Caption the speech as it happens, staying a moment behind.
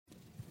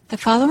The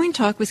following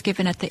talk was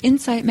given at the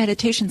Insight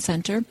Meditation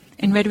Center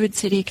in Redwood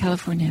City,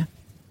 California.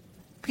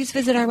 Please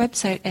visit our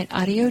website at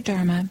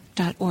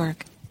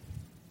audiodharma.org.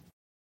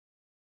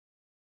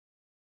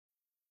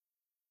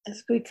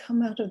 As we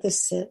come out of the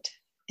sit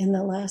in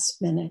the last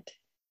minute,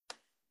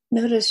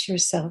 notice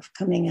yourself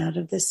coming out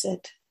of the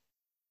sit.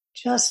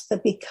 Just the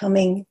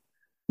becoming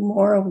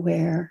more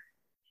aware.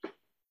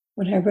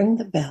 When I ring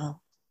the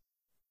bell,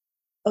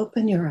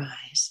 open your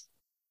eyes.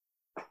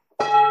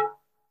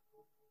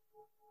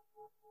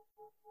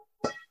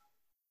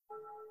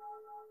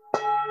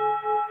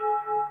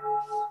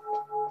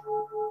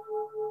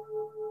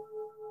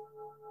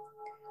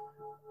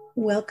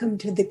 Welcome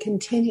to the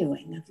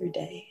continuing of your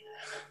day.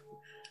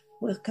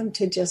 Welcome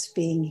to just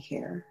being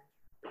here.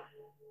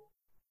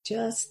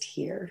 Just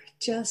here,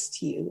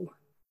 just you.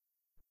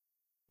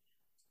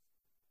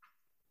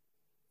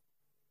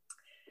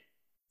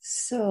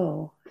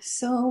 So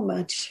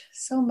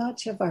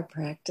much of our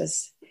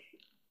practice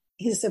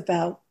is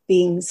about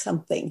being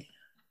something,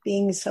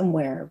 being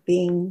somewhere,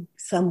 being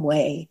some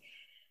way,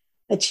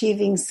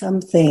 achieving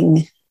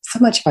something. So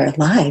much of our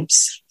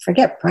lives,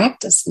 forget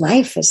practice,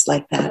 life is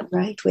like that,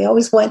 right? We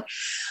always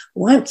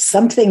want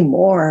something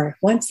more,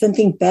 want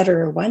something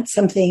better, want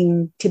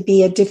something to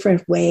be a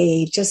different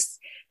way, just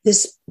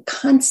this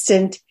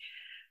constant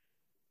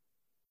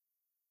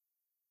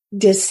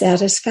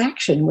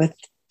dissatisfaction with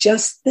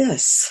just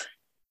this.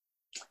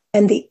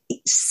 And the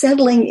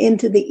settling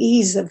into the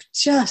ease of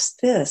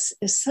just this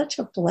is such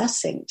a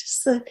blessing.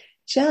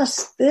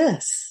 Just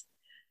this.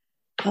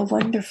 How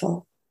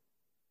wonderful.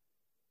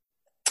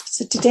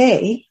 So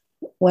today,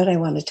 what I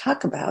want to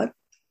talk about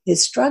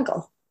is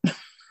struggle.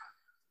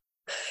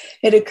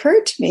 It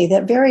occurred to me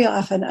that very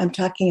often I'm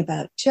talking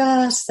about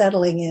just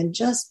settling in,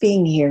 just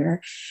being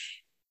here.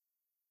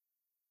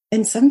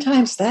 And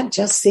sometimes that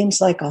just seems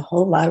like a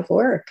whole lot of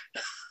work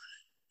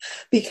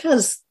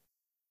because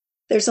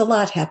there's a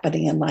lot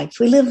happening in life.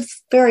 We live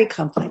very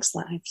complex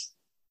lives.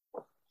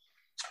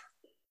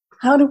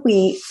 How do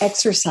we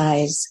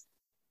exercise?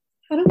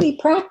 How do we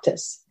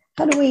practice?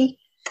 How do we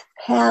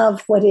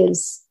have what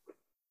is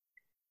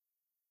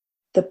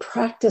the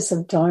practice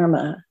of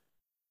Dharma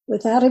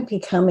without it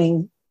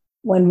becoming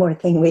one more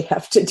thing we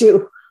have to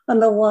do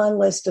on the long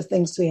list of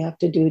things we have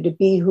to do to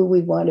be who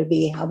we want to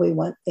be, how we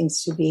want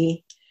things to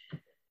be?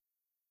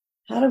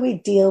 How do we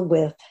deal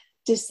with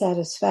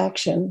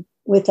dissatisfaction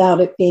without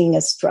it being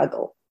a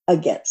struggle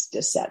against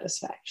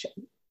dissatisfaction?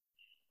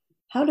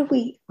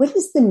 What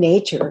is the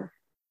nature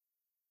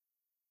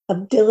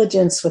of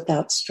diligence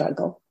without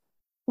struggle?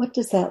 What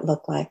does that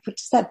look like? What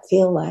does that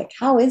feel like?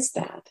 How is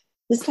that?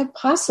 Is that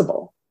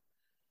possible?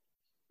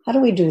 How do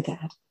we do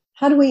that?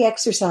 How do we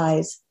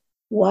exercise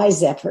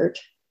wise effort?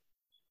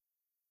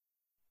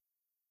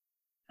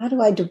 How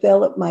do I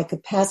develop my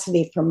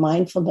capacity for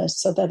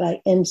mindfulness so that I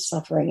end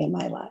suffering in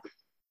my life?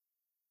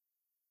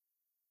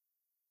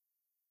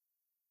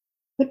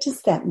 What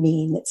does that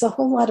mean? It's a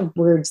whole lot of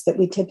words that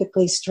we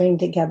typically string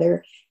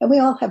together, and we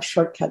all have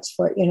shortcuts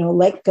for it.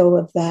 Let go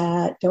of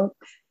that.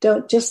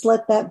 Don't just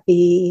let that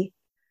be.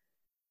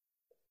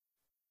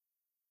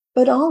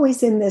 But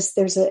always in this,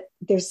 there's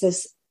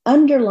this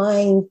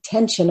underlying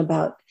tension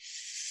about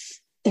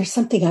there's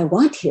something I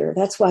want here.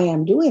 That's why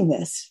I'm doing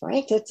this,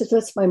 right?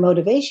 That's my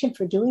motivation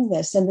for doing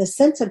this. And the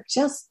sense of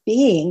just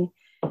being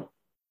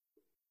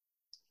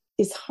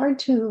is hard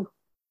to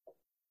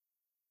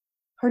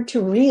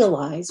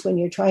realize when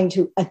you're trying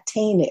to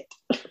attain it.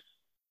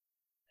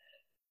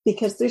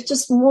 Because there's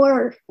just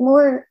more,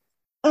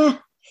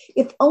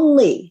 if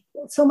only,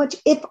 so much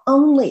if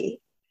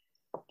only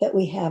that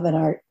we have in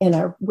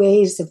our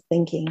ways of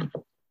thinking.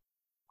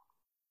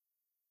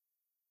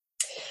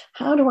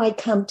 How do I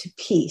come to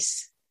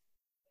peace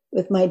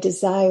with my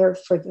desire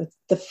for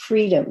the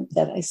freedom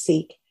that I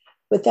seek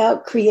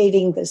without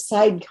creating the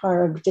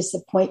sidecar of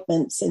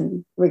disappointments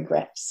and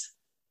regrets?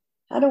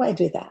 How do I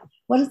do that?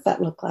 What does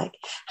that look like?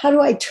 How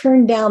do I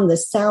turn down the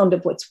sound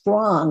of what's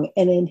wrong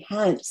and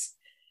enhance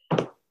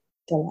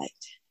delight?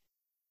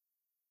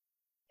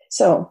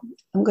 So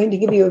I'm going to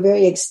give you a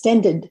very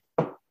extended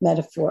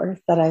metaphor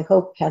that I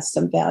hope has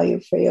some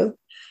value for you.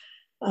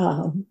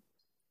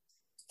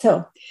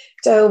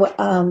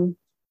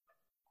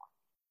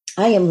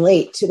 I am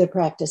late to the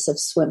practice of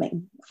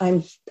swimming.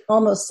 I'm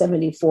almost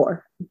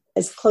 74,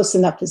 as close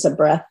enough as a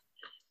breath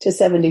to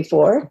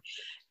 74.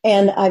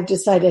 And I've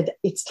decided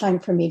it's time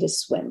for me to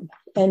swim.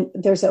 And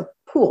there's a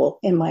pool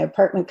in my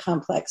apartment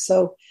complex.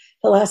 So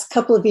the last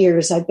couple of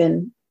years I've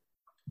been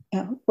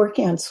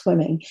working on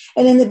swimming.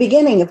 And in the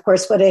beginning, of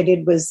course, what I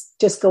did was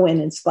just go in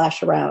and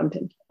splash around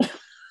and,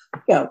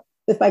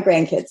 with my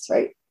grandkids,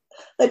 right?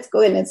 Let's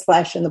go in and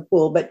splash in the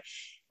pool. But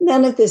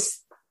none of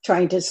this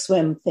trying to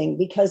swim thing,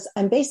 because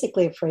I'm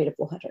basically afraid of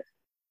water.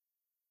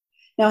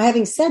 Now,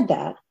 having said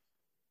that,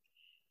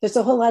 there's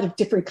a whole lot of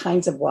different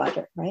kinds of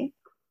water, right?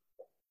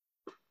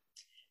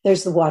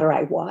 There's the water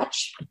I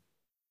watch.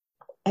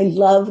 I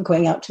love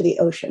going out to the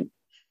ocean.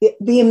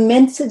 The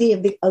immensity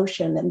of the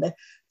ocean and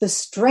the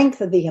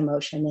strength of the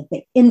emotion and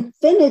the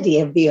infinity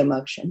of the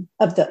emotion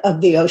of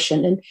the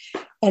ocean,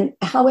 and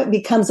how it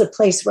becomes a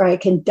place where I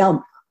can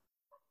dump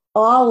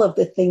all of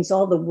the things,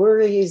 all the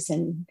worries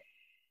and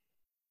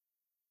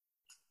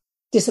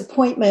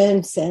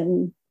disappointments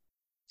and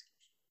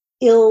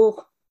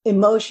ill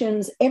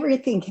emotions.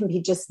 Everything can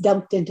be just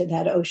dumped into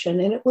that ocean,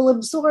 and it will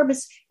absorb.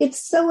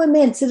 It's so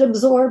immense. It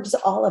absorbs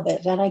all of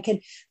it. And I can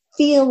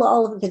feel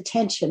all of the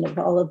tension of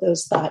all of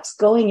those thoughts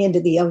going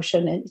into the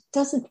ocean, and it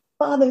doesn't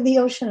bother the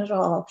ocean at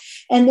all.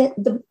 And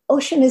the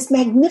ocean is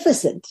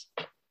magnificent.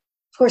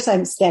 Of course,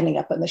 I'm standing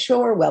up on the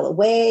shore, well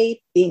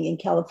away. Being in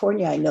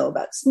California, I know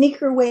about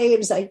sneaker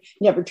waves. I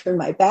never turn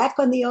my back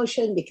on the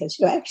ocean because,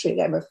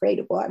 actually, I'm afraid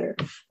of water.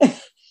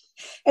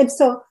 And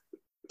so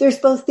there's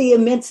both the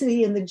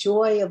immensity and the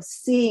joy of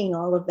seeing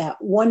all of that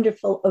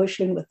wonderful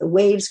ocean with the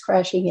waves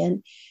crashing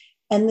in,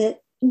 and the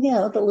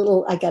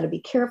little, I got to be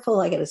careful.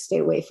 I got to stay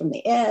away from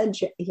the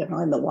edge,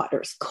 and the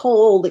water is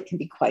cold. It can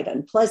be quite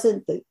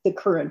unpleasant. The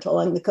current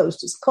along the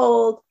coast is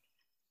cold.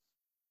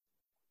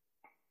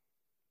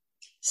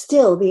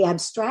 Still, the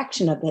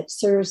abstraction of it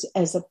serves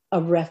as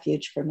a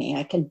refuge for me.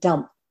 I can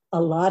dump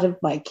a lot of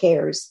my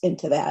cares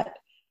into that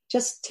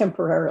just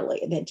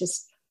temporarily, and it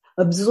just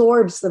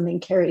absorbs them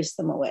and carries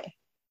them away.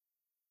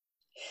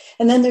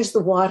 And then there's the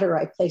water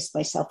I place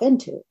myself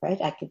into,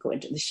 right? I could go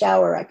into the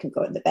shower. I could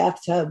go in the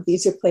bathtub.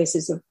 These are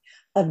places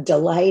of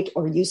delight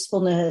or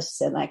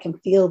usefulness. And I can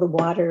feel the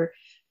water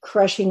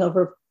flushing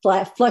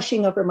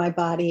over my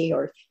body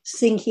or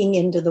sinking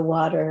into the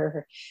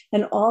water.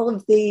 And all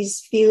of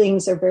these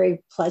feelings are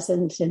very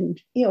pleasant,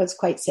 and, it's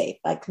quite safe.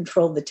 I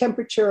control the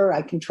temperature.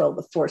 I control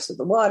the force of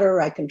the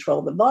water. I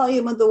control the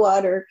volume of the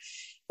water.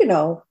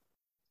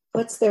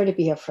 What's there to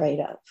be afraid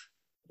of?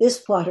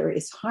 This water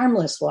is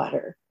harmless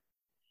water.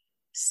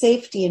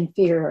 Safety and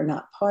fear are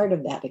not part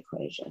of that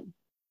equation.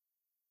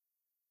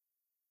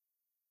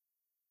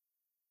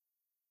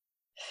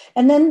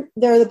 And then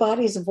there are the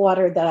bodies of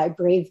water that I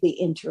bravely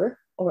enter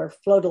or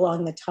float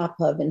along the top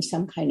of in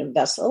some kind of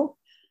vessel.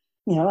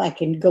 I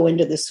can go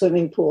into the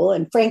swimming pool,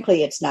 and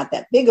frankly, it's not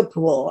that big a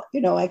pool.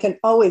 I can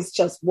always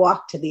just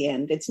walk to the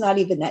end. It's not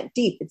even that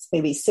deep. It's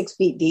maybe 6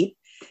 feet deep.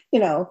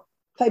 If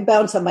I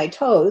bounce on my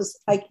toes,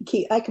 I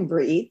can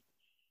breathe.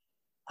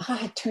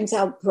 It turns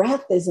out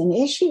breath is an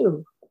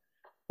issue.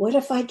 What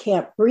if I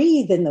can't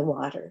breathe in the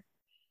water?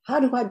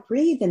 How do I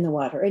breathe in the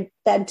water? And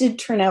that did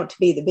turn out to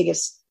be the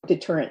biggest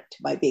deterrent to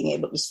my being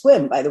able to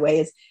swim, by the way,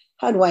 is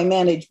how do I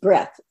manage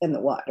breath in the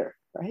water,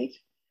 right?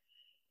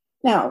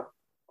 Now,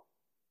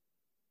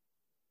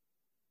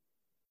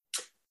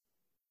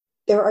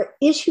 there are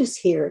issues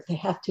here that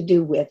have to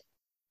do with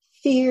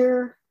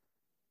fear,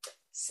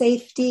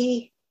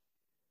 safety,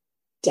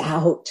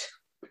 doubt,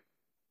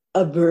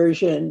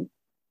 aversion,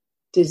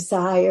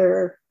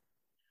 desire,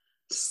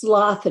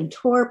 sloth and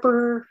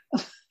torpor.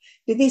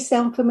 Do these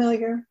sound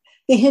familiar?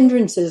 The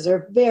hindrances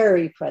are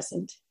very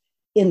present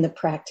in the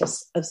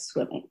practice of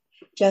swimming,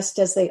 just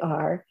as they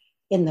are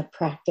in the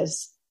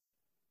practice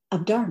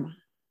of Dharma,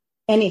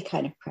 any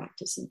kind of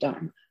practice of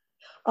Dharma.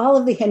 All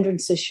of the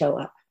hindrances show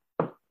up.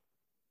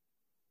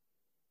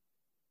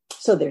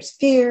 So there's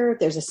fear,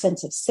 there's a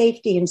sense of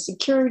safety and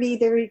security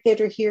that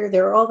are here.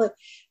 There are all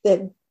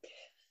the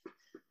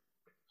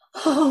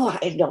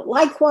I don't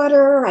like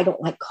water. I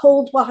don't like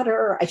cold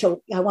water.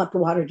 I want the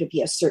water to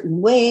be a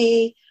certain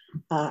way.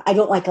 I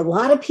don't like a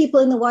lot of people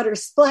in the water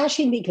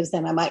splashing because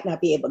then I might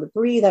not be able to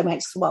breathe. I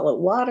might swallow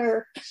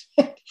water.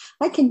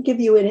 I can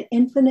give you an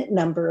infinite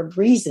number of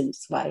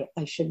reasons why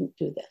I shouldn't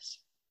do this,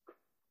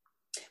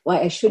 why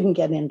I shouldn't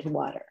get into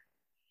water.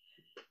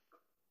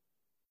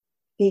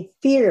 The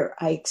fear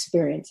I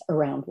experience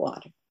around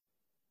water.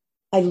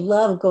 I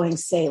love going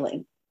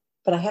sailing,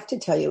 but I have to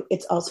tell you,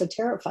 it's also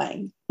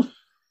terrifying.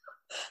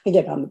 I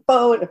get on the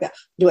boat.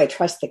 Do I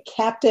trust the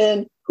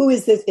captain? Who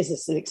is this? Is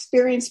this an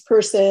experienced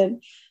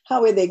person?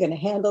 How are they going to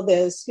handle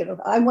this?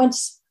 I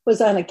once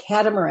was on a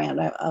catamaran,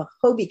 a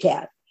Hobie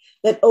cat,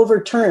 that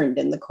overturned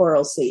in the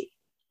Coral Sea.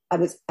 I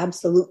was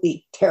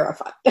absolutely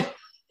terrified. It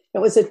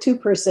was a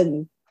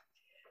 2-person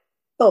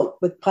boat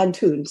with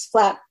pontoons,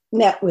 flat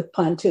net with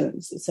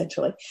pontoons,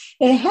 essentially.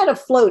 And it had a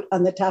float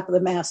on the top of the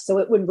mast, so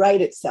it would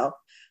right itself.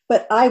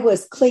 But I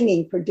was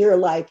clinging for dear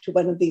life to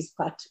one of these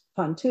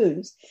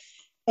pontoons.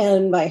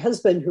 And my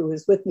husband, who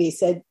was with me,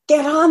 said,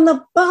 "Get on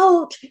the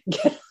boat,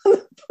 get on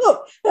the boat."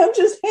 And I'm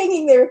just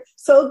hanging there,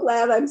 so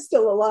glad I'm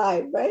still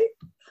alive, right?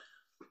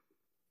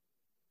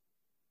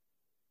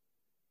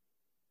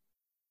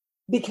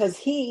 Because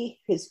he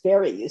is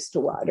very used to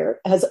water,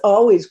 has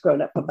always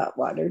grown up about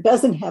water,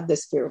 doesn't have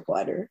this fear of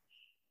water.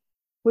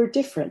 We're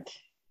different.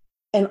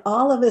 And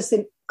all of us,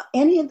 in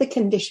any of the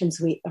conditions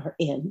we are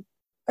in,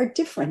 are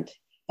different.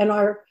 And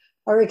our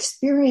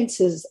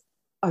experiences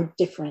are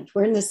different.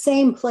 We're in the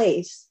same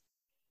place,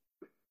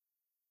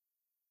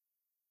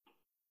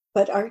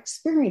 but our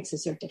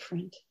experiences are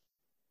different.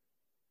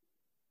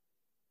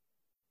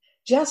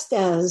 Just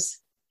as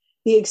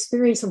the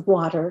experience of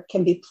water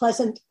can be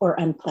pleasant or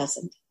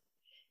unpleasant.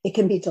 It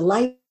can be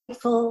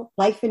delightful,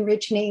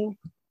 life-enriching.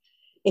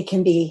 It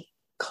can be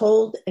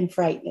cold and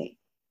frightening.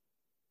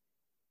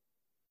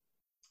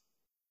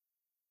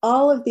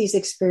 All of these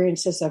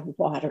experiences of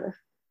water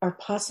are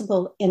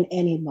possible in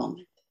any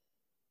moment.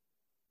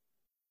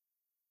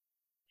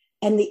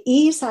 And the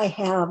ease I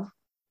have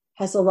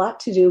has a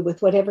lot to do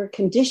with whatever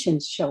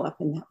conditions show up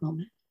in that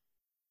moment.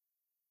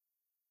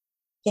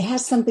 It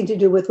has something to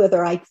do with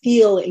whether I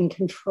feel in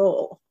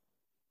control.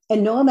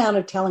 And no amount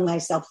of telling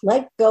myself,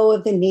 let go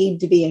of the need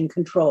to be in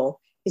control,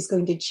 is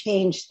going to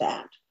change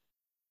that.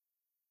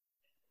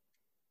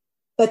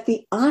 But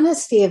the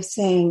honesty of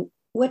saying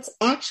what's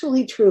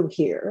actually true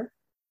here,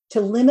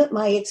 to limit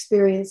my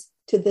experience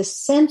to the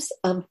sense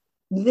of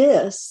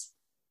this,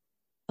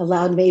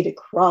 allowed me to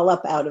crawl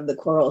up out of the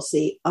coral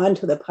sea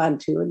onto the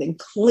pontoon and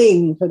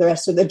cling for the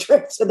rest of the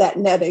trip to that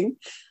netting.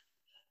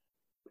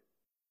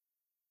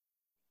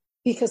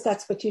 Because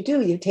that's what you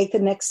do. You take the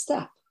next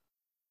step.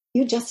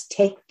 You just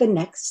take the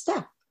next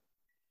step.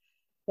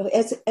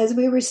 As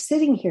we were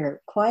sitting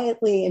here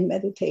quietly in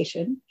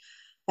meditation,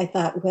 I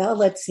thought, well,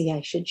 let's see,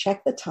 I should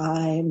check the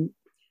time.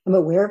 I'm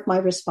aware of my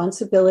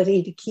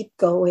responsibility to keep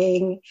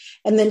going.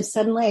 And then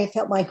suddenly I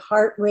felt my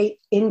heart rate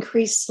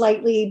increase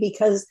slightly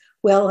because,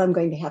 well, I'm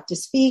going to have to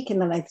speak.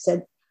 And then I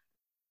said,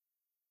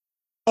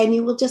 and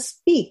you will just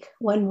speak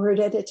one word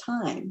at a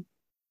time.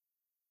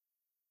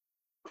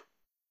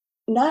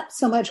 Not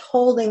so much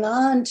holding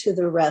on to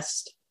the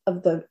rest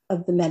of the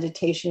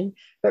meditation,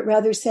 but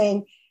rather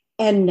saying,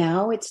 and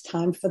now it's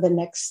time for the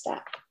next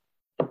step.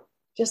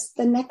 Just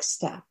the next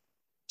step.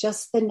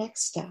 Just the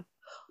next step.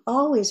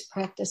 Always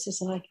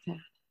practices like that.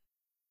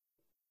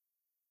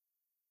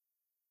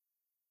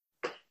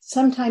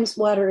 Sometimes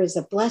water is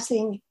a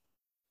blessing.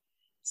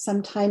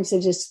 Sometimes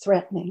it is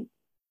threatening.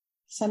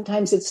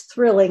 Sometimes it's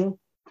thrilling.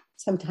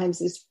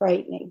 Sometimes it's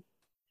frightening.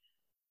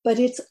 But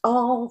it's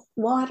all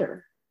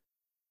water.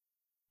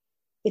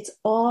 It's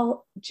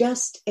all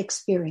just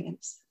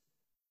experience.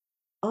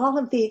 All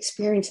of the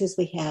experiences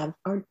we have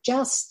are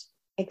just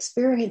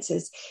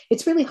experiences.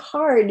 It's really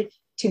hard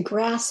to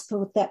grasp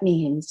what that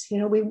means. You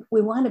know,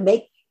 we want to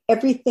make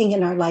everything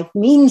in our life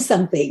mean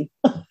something.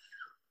 But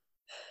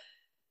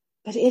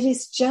it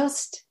is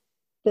just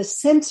the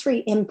sensory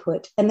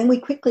input. And then we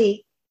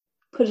quickly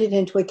put it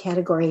into a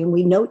category and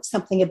we note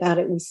something about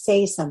it. We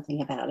say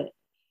something about it.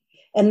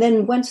 And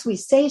then once we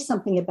say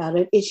something about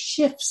it, it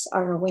shifts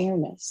our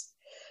awareness.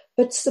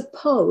 But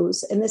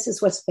suppose, and this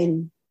is what's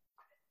been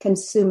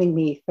consuming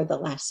me for the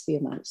last few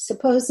months,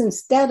 suppose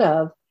instead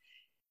of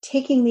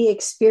taking the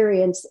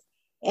experience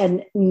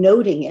and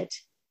noting it,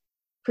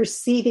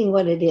 perceiving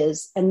what it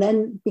is, and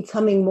then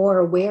becoming more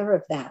aware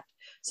of that.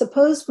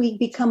 Suppose we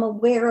become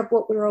aware of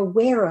what we're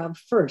aware of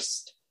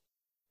first,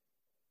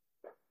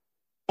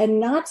 and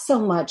not so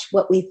much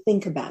what we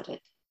think about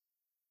it.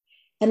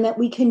 And that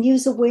we can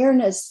use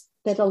awareness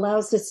that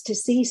allows us to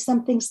see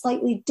something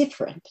slightly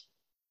different.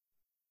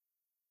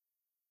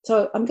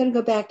 So I'm going to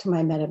go back to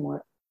my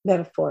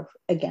metaphor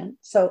again.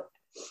 So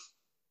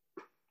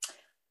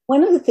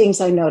one of the things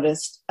I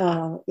noticed,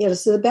 so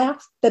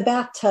the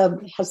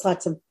bathtub has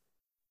lots of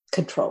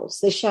controls.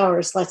 The shower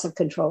has lots of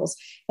controls.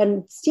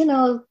 And,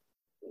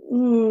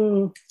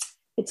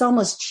 it's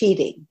almost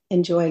cheating,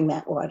 enjoying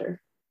that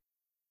water.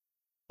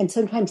 And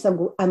sometimes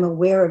I'm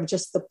aware of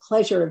just the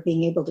pleasure of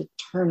being able to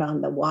turn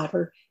on the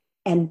water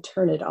and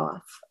turn it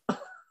off.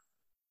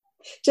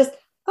 Just,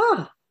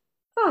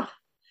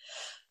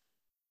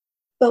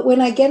 But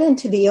when I get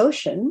into the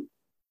ocean,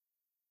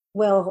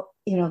 well,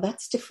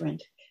 that's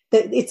different.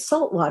 It's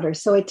salt water,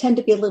 so I tend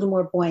to be a little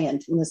more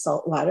buoyant in the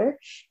salt water.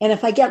 And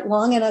if I get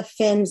long enough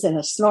fins and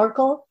a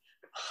snorkel,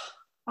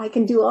 I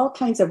can do all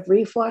kinds of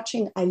reef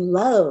watching. I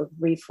love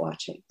reef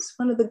watching. It's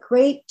one of the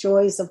great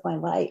joys of my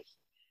life.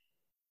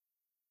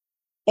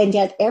 And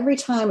yet every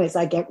time as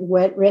I get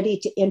ready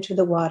to enter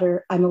the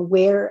water, I'm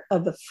aware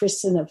of a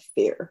frisson of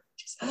fear.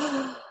 Just,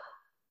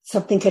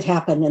 something could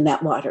happen in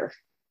that water.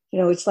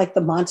 It's like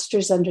the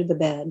monsters under the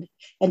bed.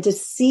 And to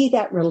see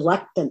that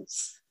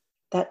reluctance,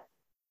 that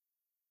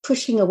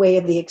pushing away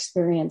of the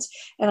experience.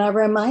 And I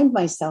remind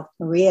myself,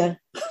 Maria,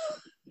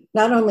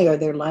 not only are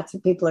there lots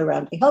of people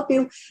around to help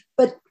you,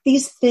 but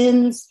these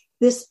fins,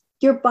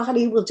 your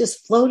body will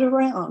just float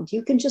around.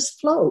 You can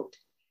just float.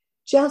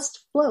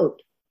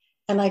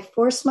 And I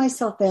force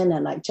myself in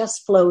and I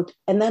just float.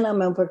 And then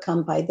I'm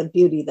overcome by the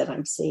beauty that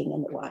I'm seeing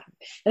in the water.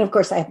 And of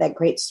course, I have that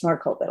great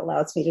snorkel that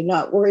allows me to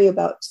not worry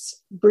about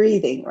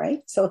breathing,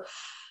 right? So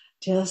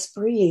just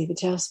breathe.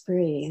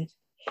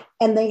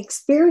 And the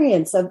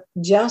experience of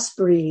just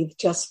breathe,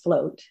 just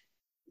float,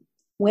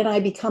 when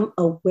I become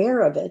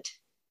aware of it,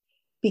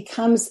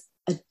 becomes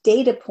a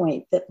data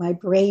point that my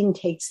brain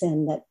takes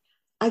in that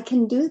I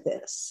can do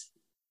this.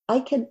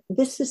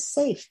 This is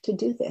safe to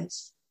do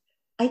this.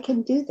 I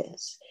can do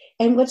this.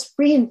 And what's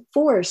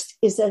reinforced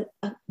is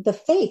the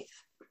faith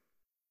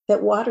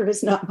that water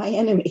is not my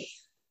enemy,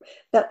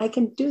 that I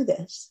can do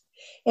this.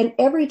 And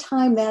every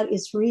time that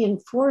is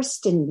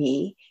reinforced in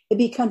me, it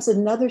becomes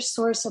another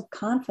source of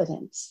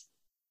confidence.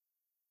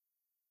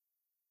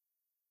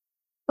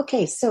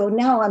 Okay, so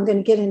now I'm going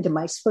to get into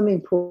my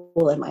swimming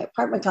pool in my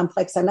apartment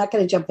complex. I'm not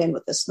going to jump in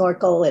with a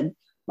snorkel and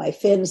my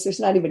fins. There's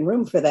not even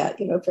room for that.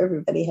 If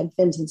everybody had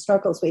fins and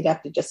snorkels, we'd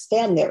have to just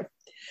stand there.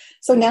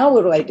 So now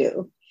what do I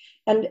do?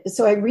 And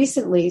so I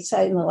recently,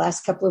 in the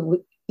last couple of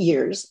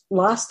years,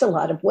 lost a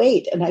lot of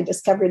weight. And I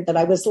discovered that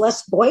I was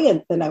less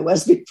buoyant than I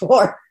was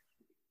before.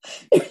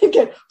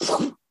 Again,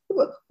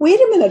 wait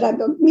a minute,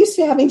 I'm used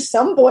to having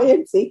some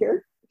buoyancy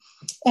here.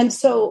 And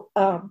so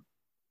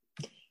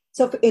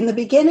in the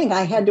beginning,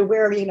 I had to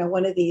wear,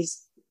 one of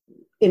these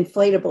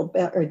inflatable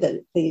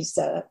these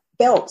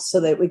belts so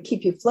that it would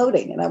keep you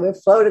floating. And I would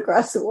float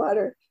across the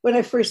water when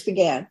I first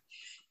began.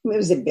 It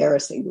was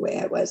embarrassing the way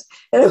I was.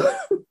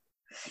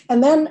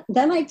 And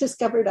then I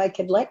discovered I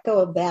could let go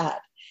of that.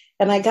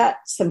 And I got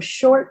some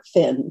short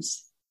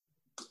fins,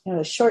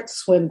 short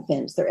swim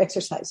fins. They're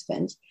exercise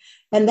fins.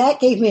 And that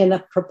gave me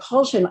enough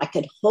propulsion. I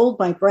could hold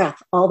my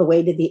breath all the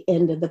way to the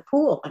end of the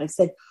pool. And I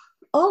said,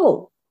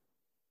 oh,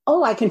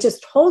 I can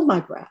just hold my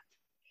breath.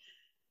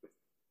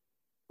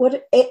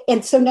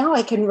 And so now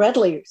I can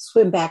readily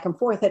swim back and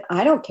forth. And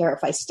I don't care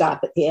if I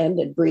stop at the end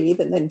and breathe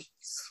and then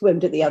swim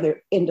to the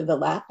other end of the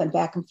lap and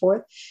back and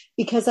forth,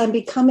 because I'm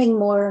becoming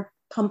more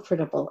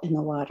comfortable in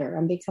the water.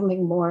 I'm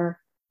becoming more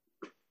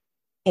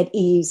at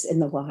ease in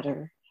the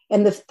water.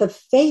 And the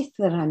faith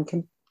that I'm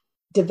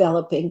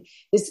developing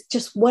is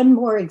just one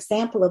more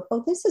example of,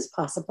 this is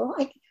possible.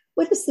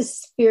 What is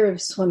this fear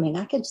of swimming?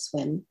 I can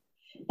swim.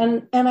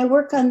 And I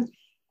work on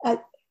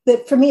that.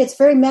 For me, it's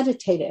very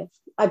meditative.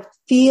 I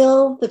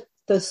feel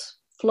the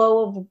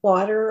flow of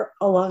water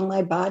along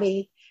my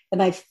body,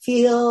 and I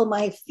feel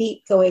my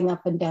feet going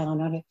up and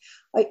down.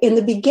 In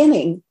the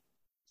beginning,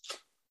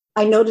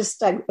 I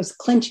noticed I was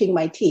clenching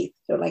my teeth.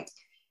 So like,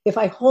 if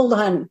I hold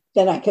on,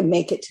 then I can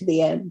make it to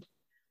the end.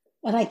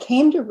 And I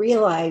came to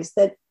realize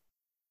that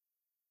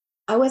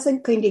I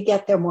wasn't going to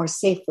get there more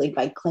safely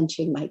by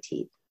clenching my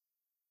teeth,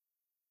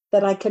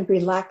 that I could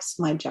relax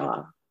my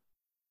jaw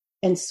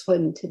and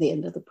swim to the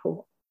end of the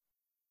pool.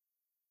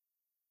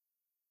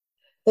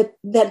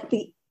 That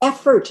the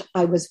effort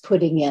I was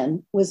putting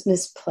in was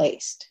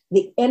misplaced.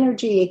 The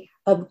energy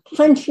of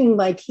clenching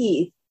my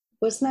teeth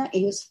was not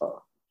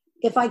useful.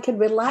 If I could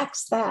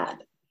relax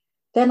that,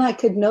 then I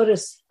could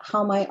notice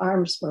how my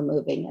arms were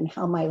moving and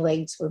how my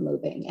legs were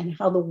moving and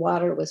how the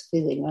water was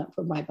filling up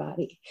from my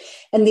body.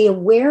 And the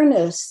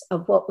awareness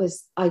of what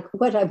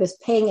I was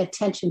paying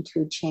attention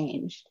to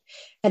changed.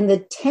 And the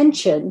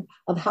tension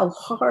of how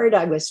hard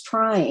I was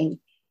trying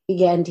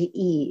began to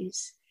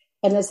ease.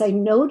 And as I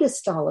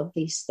noticed all of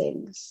these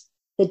things,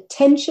 the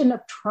tension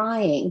of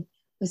trying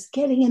was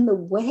getting in the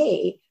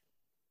way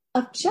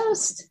of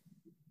just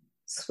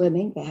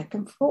swimming back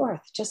and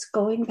forth, just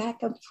going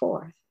back and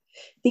forth.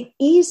 The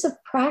ease of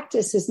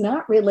practice is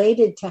not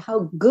related to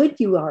how good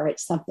you are at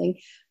something,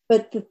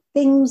 but the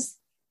things,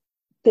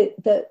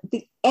 the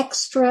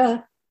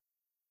extra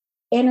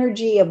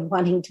energy of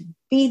wanting to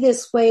be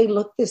this way,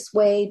 look this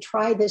way,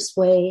 try this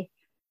way,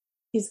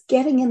 is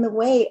getting in the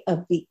way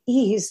of the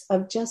ease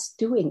of just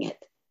doing it.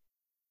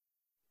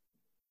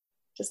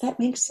 Does that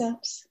make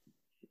sense?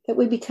 That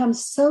we become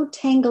so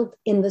tangled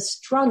in the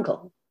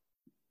struggle,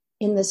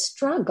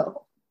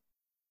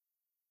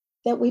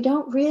 that we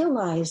don't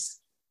realize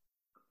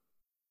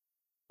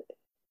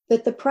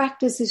that the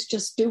practice is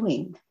just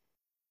doing.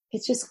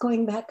 It's just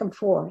going back and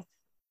forth.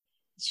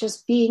 It's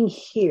just being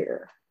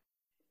here.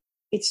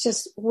 It's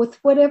just with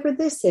whatever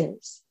this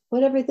is.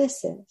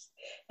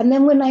 And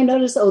then when I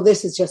notice,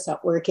 this is just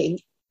not working.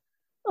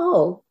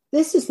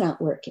 This is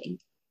not working.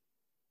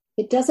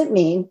 It doesn't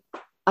mean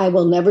I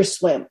will never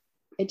swim.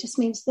 It just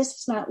means this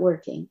is not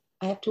working.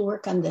 I have to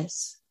work on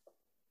this.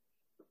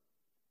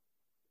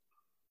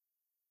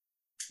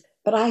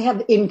 But I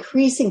have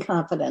increasing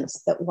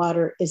confidence that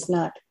water is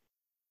not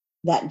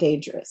that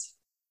dangerous.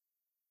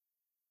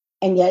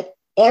 And yet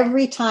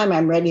every time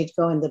I'm ready to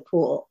go in the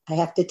pool, I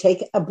have to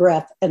take a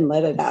breath and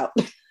let it out.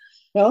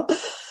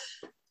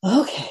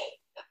 Okay,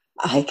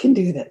 I can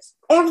do this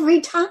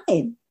every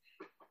time.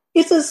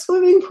 It's a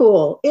swimming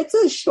pool. It's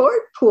a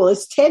short pool.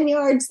 It's 10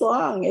 yards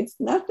long. It's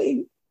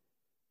nothing.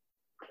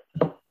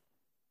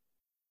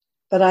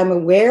 But I'm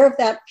aware of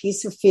that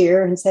piece of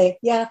fear and say,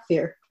 yeah,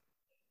 fear.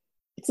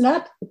 It's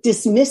not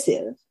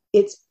dismissive.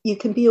 You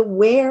can be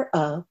aware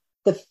of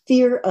the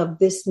fear of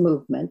this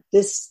movement,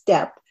 this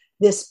step,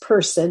 this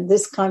person,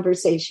 this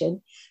conversation.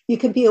 You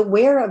can be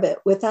aware of it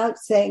without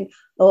saying,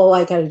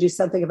 I got to do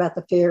something about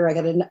the fear. I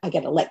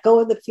got to let go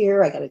of the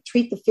fear. I got to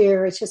treat the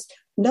fear. It's just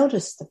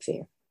notice the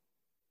fear.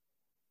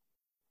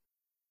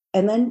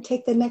 And then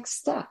take the next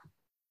step.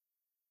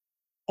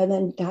 And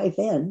then dive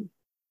in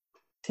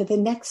to the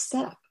next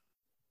step.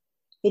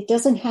 It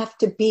doesn't have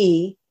to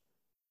be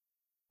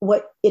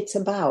what it's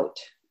about.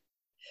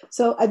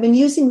 So I've been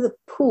using the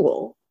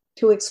pool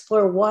to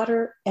explore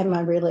water and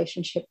my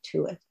relationship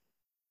to it.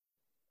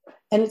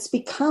 And it's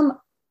become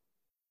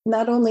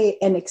not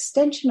only an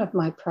extension of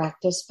my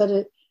practice, but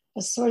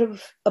a sort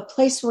of a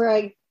place where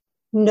I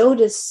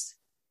notice,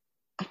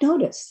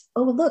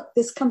 look,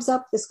 this comes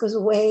up, this goes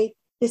away,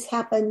 this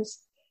happens.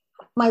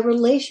 My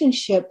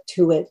relationship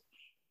to it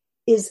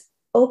is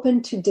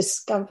open to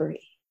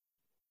discovery.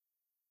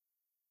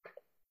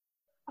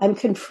 I'm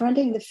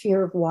confronting the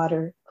fear of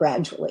water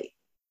gradually.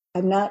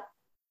 I'm not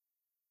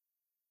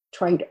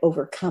trying to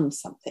overcome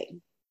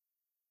something.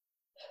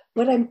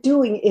 What I'm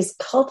doing is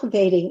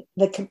cultivating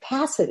the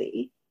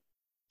capacity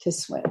to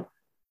swim.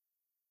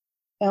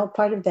 Now,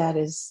 part of that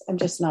is I'm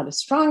just not as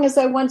strong as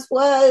I once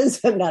was.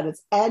 I'm not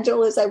as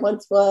agile as I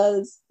once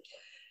was.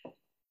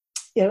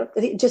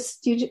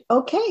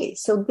 Okay.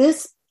 So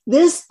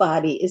this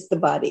body is the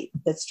body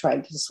that's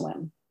trying to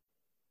swim.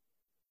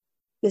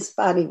 This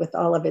body with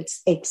all of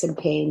its aches and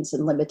pains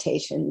and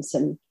limitations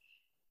and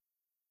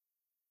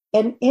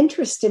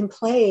interest in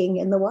playing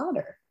in the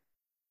water.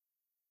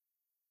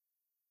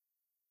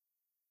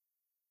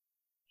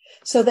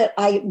 So that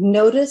I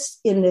notice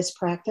in this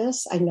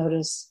practice, I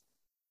notice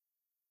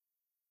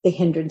the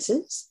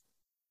hindrances,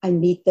 I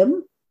meet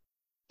them,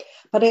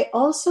 but I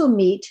also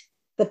meet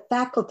the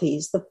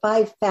faculties, the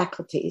 5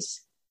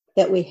 faculties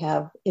that we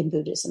have in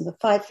Buddhism, the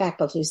 5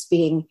 faculties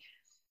being,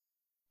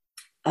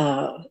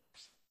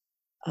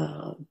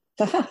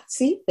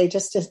 see,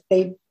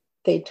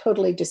 they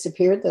totally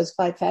disappeared, those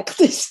 5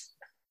 faculties.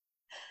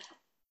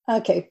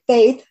 Okay,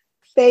 faith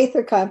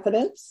or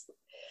confidence,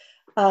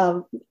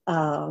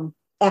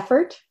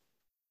 effort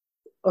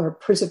or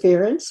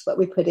perseverance, what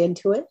we put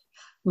into it,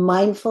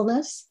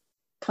 mindfulness,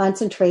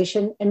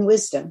 concentration, and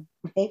wisdom.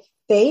 Okay,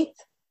 faith.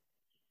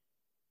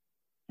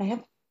 I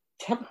have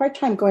a hard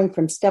time going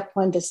from step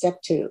 1 to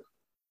step 2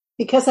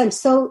 because I'm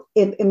so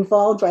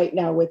involved right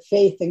now with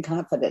faith and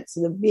confidence.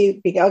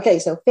 Okay,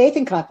 so faith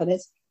and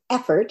confidence,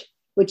 effort,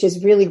 which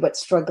is really what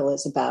struggle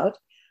is about,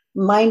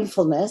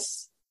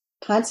 mindfulness,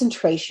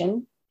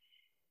 concentration,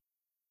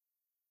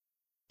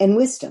 and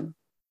wisdom.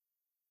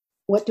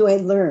 What do I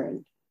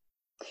learn?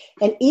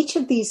 And each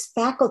of these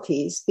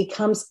faculties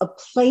becomes a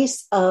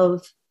place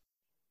of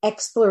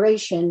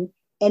exploration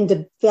and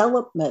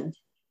development,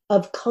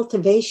 of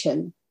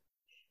cultivation,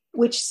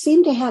 which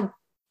seem to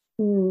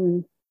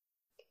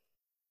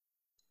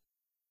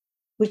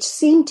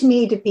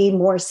me to be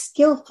more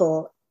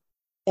skillful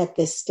at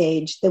this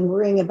stage than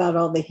worrying about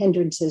all the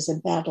hindrances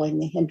and battling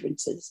the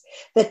hindrances.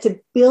 That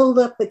to build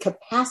up the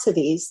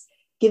capacities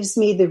gives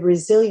me the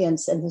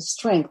resilience and the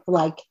strength,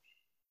 like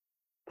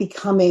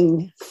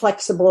becoming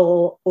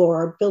flexible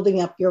or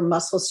building up your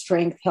muscle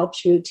strength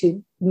helps you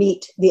to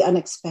meet the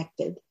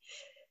unexpected.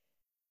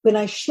 When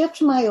I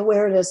shift my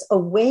awareness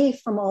away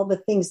from all the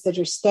things that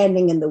are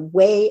standing in the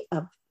way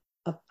of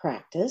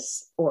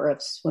practice or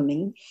of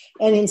swimming,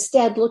 and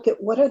instead look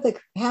at what are the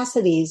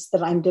capacities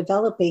that I'm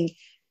developing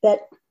that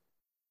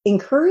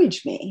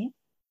encourage me,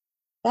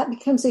 that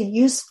becomes a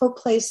useful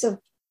place of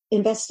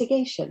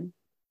investigation.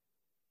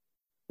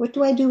 What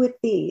do I do with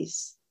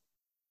these?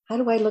 How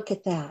do I look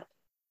at that?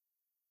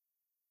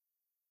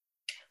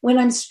 When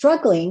I'm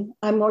struggling,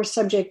 I'm more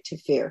subject to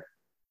fear.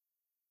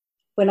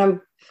 When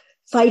I'm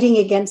fighting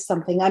against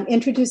something, I'm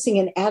introducing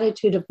an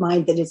attitude of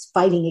mind that is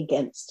fighting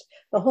against.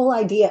 The whole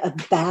idea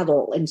of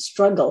battle and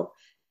struggle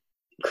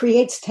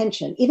creates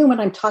tension. Even when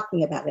I'm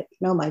talking about it,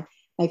 my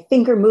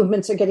finger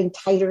movements are getting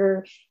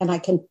tighter and I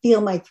can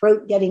feel my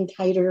throat getting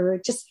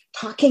tighter, just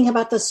talking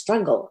about the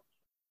struggle.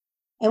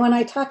 And when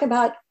I talk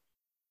about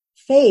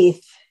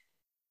faith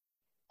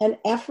and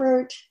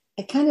effort,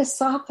 I kind of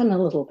soften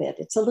a little bit.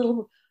 It's a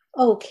little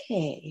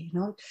okay,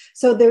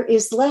 So there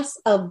is less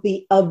of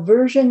the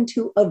aversion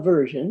to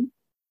aversion,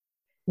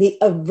 the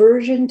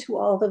aversion to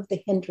all of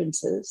the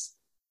hindrances.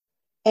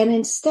 And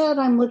instead,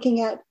 I'm looking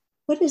at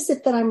what is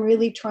it that I'm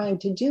really trying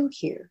to do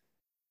here?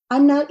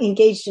 I'm not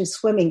engaged in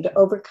swimming to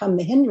overcome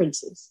the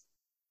hindrances.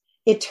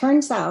 It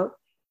turns out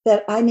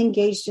that I'm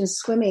engaged in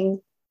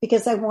swimming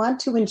because I want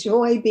to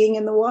enjoy being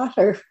in the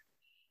water.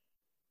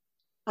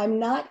 I'm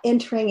not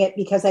entering it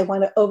because I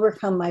want to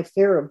overcome my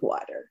fear of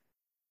water,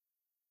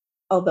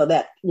 although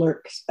that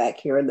lurks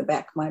back here in the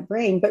back of my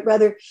brain, but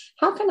rather,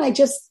 how can I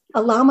just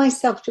allow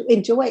myself to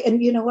enjoy?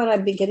 And you know what?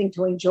 I'm beginning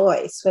to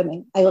enjoy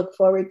swimming. I look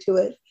forward to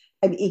it.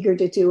 I'm eager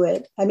to do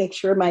it. I make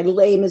sure my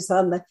name is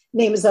on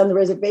the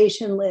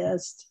reservation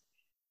list,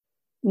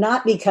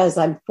 not because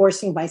I'm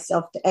forcing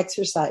myself to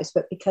exercise,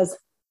 but because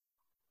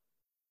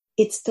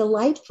it's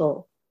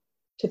delightful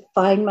to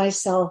find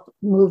myself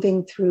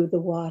moving through the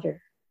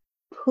water.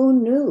 Who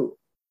knew?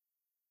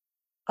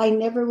 I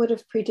never would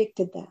have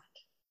predicted that.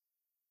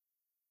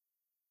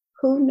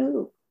 Who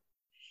knew?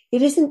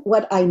 It isn't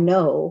what I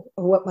know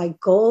or what my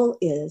goal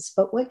is,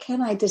 but what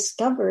can I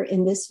discover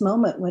in this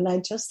moment when I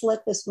just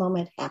let this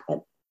moment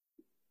happen?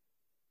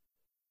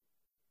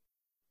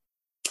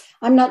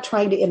 I'm not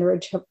trying to enter a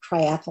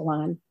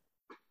triathlon.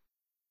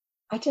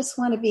 I just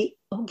want to be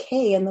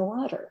okay in the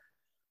water.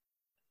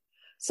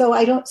 So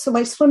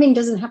my swimming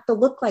doesn't have to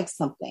look like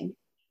something.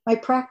 My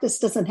practice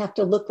doesn't have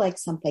to look like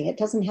something. It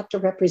doesn't have to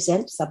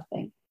represent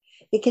something.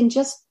 It can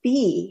just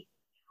be.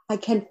 I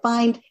can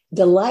find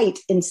delight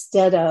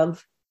instead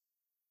of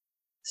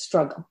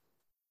struggle.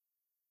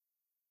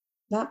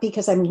 Not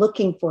because I'm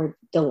looking for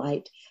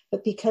delight,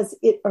 but because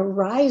it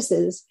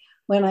arises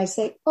when I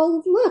say,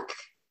 oh, look,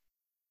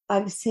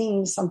 I'm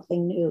seeing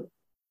something new.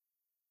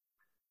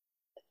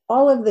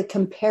 all of the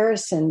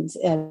comparisons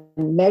and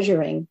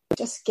measuring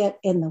just get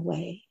in the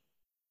way.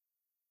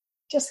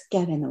 Just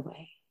get in the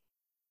way.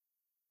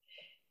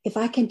 If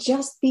I can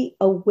just be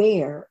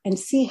aware and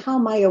see how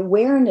my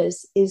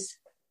awareness is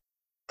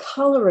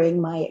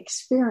coloring my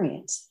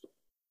experience,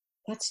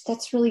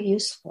 that's really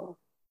useful.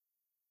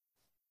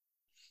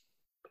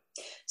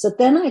 So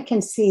then I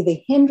can see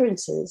the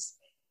hindrances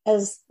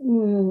as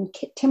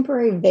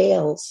temporary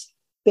veils,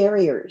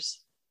 barriers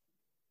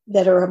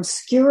that are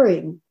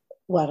obscuring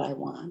what I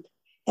want.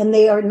 And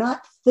they are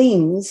not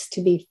things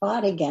to be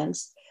fought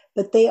against,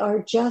 but they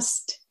are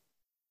just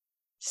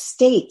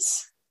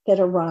states that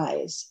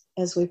arise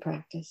as we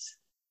practice.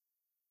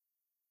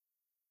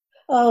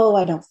 Oh,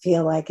 I don't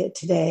feel like it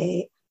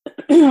today.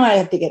 I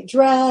have to get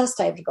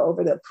dressed. I have to go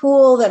over the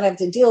pool. Then I have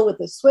to deal with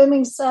the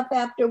swimming stuff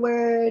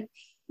afterward.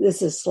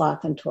 This is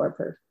sloth and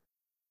torpor.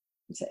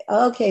 You say,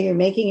 okay, you're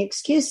making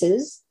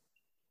excuses.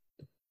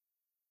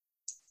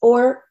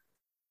 Or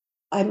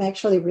I'm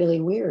actually really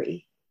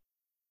weary.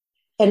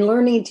 And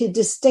learning to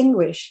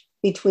distinguish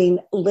between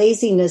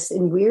laziness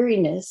and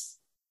weariness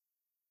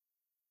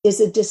is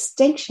a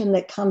distinction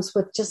that comes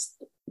with just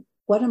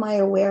what am I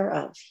aware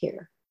of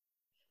here?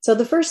 So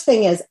the first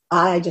thing is,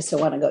 I just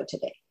don't want to go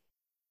today.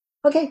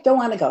 Okay, don't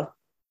want to go.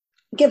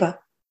 Give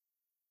up.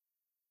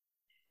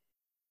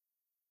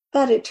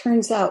 But it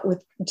turns out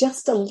with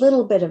just a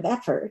little bit of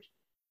effort,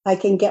 I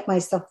can get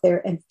myself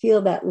there and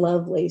feel that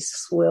lovely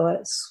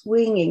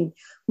swinging,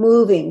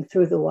 moving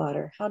through the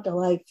water. How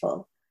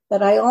delightful.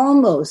 That I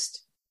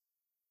almost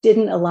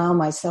didn't allow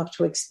myself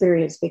to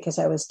experience because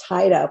I was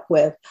tied up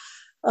with,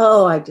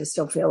 oh, I just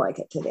don't feel like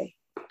it today.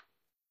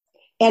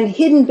 And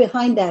hidden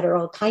behind that are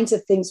all kinds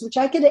of things, which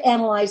I could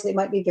analyze. They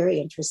might be very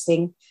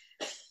interesting.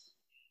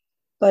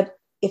 But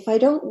if I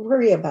don't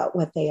worry about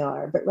what they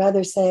are, but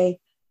rather say,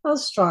 how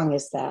strong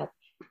is that?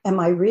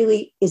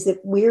 Is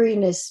it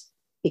weariness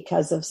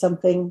because of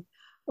something?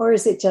 Or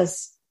is it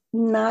just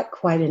not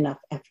quite enough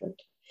effort?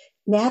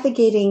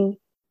 Navigating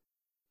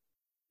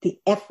the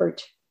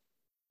effort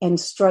and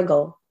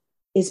struggle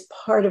is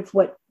part of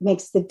what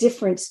makes the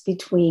difference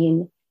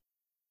between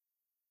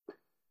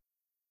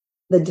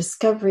the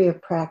discovery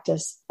of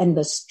practice and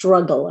the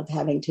struggle of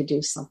having to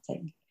do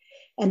something.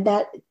 And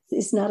that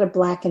is not a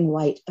black and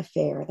white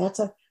affair. That's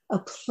a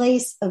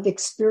place of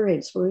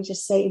experience where we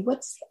just say,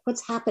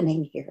 what's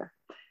happening here?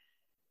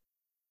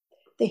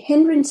 The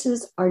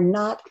hindrances are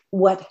not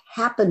what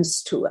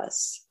happens to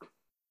us.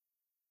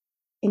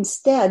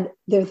 Instead,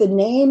 they're the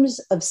names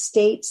of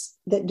states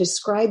that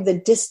describe the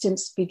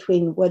distance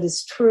between what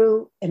is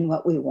true and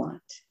what we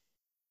want.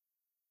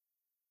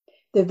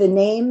 They're the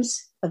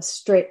names of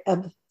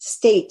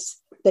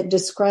states that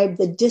describe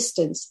the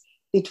distance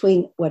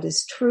between what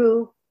is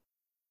true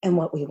and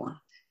what we want.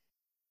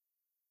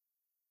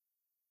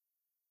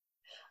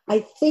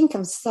 I think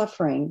of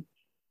suffering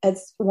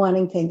as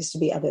wanting things to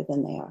be other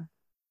than they are.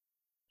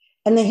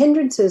 And the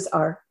hindrances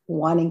are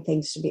wanting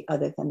things to be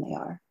other than they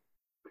are.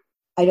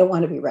 I don't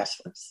want to be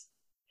restless.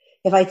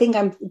 If I think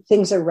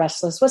things are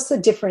restless, what's the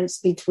difference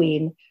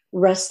between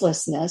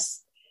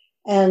restlessness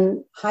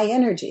and high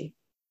energy?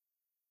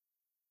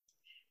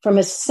 From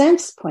a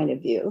sense point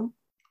of view,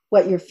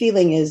 what you're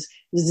feeling is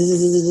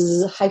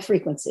high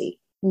frequency.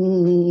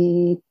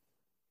 Now,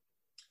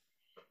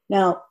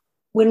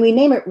 when we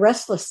name it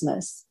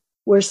restlessness,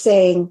 we're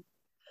saying,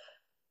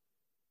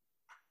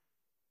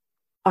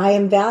 I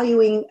am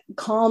valuing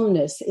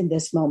calmness in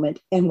this moment,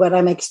 and what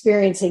I'm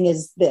experiencing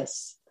is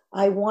this.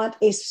 I want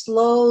a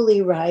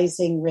slowly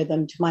rising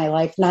rhythm to my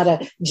life, not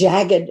a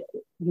jagged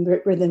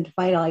rhythm to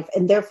my life,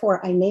 and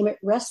therefore I name it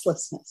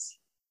restlessness.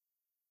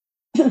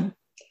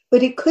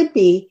 But it could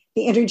be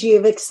the energy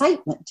of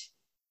excitement.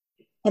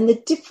 And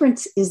the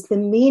difference is the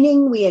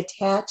meaning we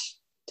attach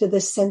to the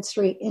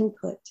sensory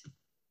input.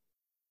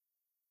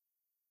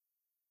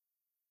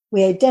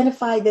 We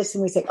identify this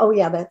and we say, oh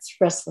yeah, that's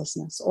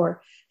restlessness,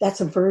 or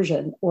that's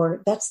aversion,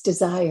 or that's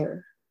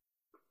desire.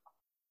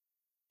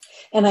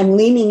 And I'm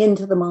leaning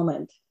into the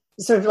moment,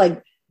 sort of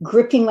like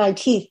gripping my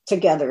teeth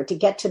together to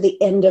get to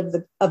the end of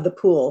the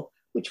pool,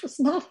 which was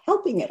not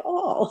helping at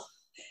all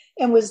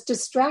and was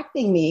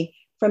distracting me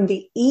from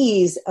the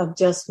ease of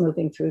just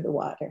moving through the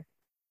water.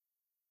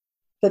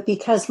 But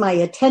because my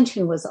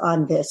attention was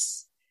on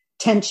this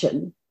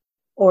tension,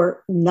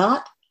 or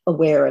not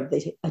aware of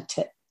the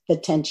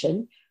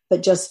tension,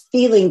 but just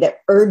feeling the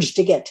urge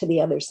to get to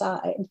the other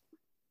side,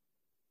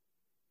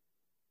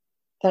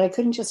 that I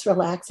couldn't just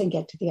relax and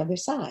get to the other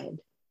side.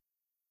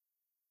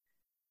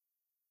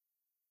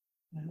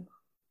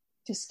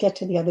 Just get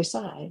to the other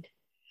side.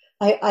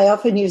 I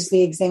often use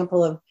the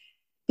example of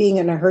being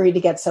in a hurry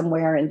to get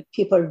somewhere, and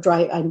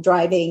I'm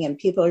driving and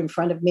people are in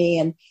front of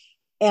me,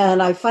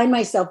 and I find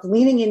myself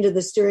leaning into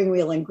the steering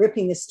wheel and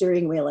gripping the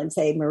steering wheel and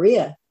say,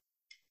 Maria,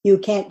 you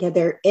can't get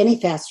there any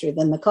faster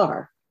than the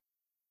car.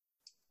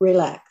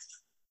 Relax.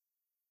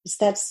 It's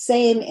that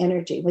same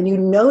energy. When you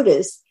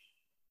notice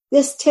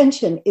this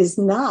tension is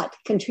not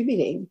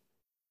contributing.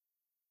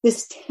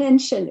 This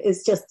tension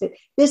is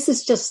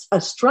just a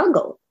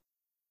struggle.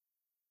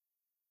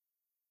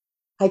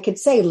 I could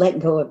say, let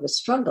go of the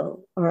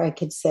struggle, or I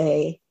could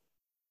say,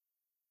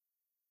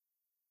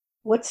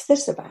 what's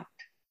this about?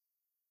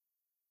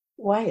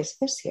 Why is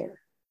this here?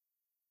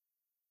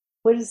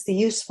 What is the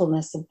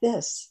usefulness of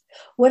this?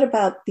 What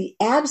about the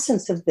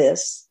absence of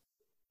this?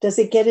 Does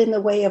it get in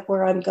the way of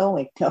where I'm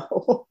going?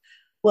 No.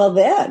 Well,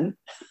 then,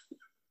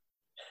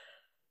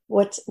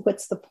 what's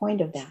the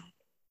point of that?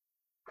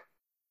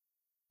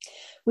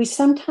 We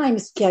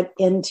sometimes get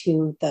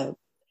into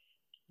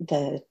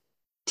the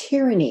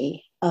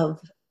tyranny of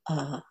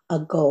a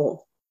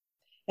goal,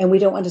 and we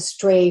don't want to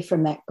stray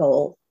from that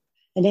goal.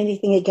 And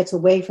anything that gets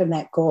away from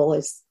that goal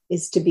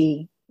is to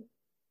be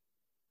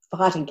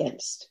fought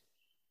against.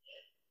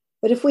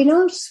 But if we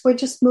notice we're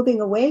just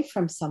moving away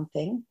from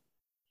something,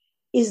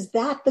 is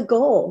that the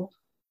goal?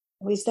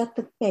 Or is that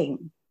the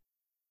thing?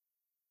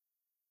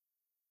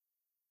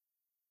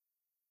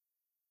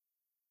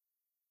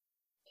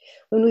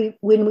 When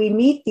we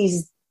meet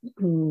these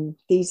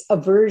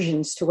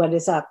aversions to what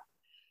is up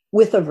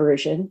with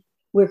aversion,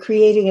 we're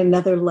creating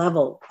another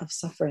level of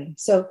suffering.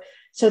 So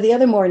the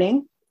other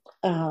morning,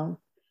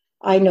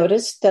 I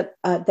noticed that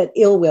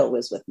ill will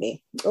was with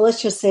me.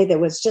 Let's just say there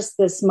was just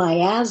this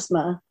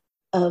miasma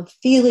of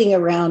feeling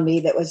around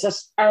me that was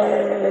just,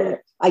 I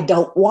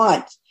don't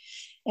want.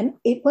 And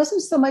it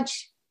wasn't so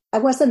much, I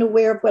wasn't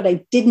aware of what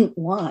I didn't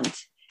want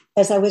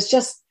as I was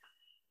just,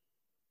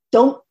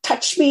 don't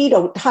touch me,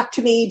 don't talk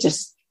to me,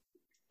 just,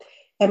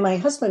 and my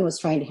husband was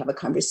trying to have a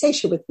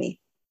conversation with me.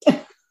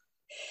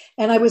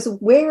 And I was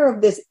aware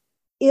of this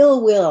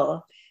ill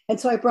will. And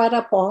so I brought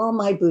up all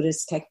my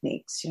Buddhist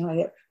techniques.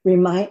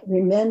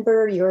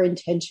 Remember your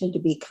intention to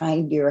be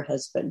kind to your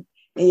husband.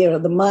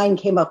 And, the mind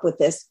came up with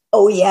this,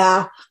 oh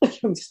yeah.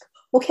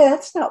 Okay,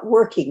 that's not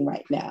working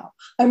right now.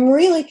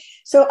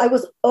 So I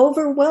was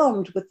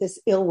overwhelmed with this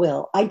ill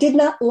will. I did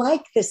not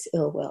like this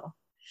ill will.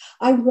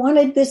 I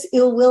wanted this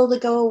ill will to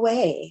go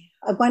away.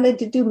 I wanted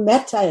to do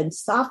metta and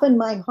soften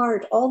my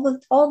heart, all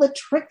the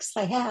tricks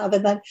I have.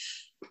 And then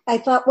I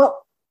thought,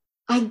 well,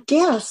 I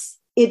guess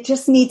it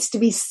just needs to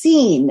be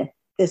seen,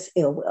 this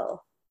ill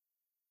will.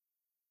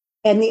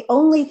 And the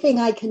only thing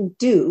I can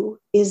do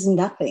is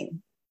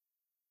nothing.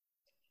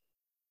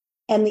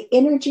 And the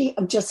energy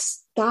of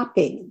just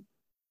stopping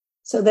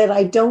so that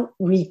I don't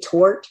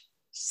retort,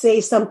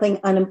 say something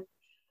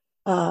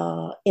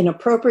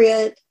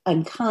inappropriate,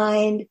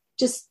 unkind,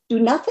 just do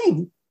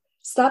nothing.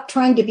 Stop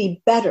trying to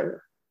be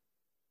better.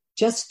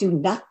 Just do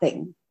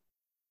nothing.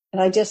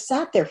 And I just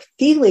sat there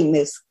feeling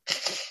this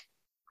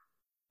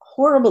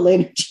horrible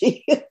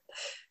energy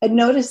and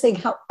noticing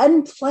how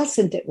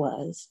unpleasant it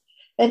was.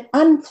 And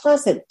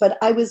unpleasant, but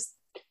I was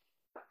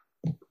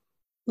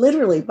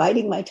literally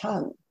biting my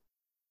tongue.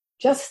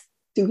 Just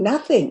do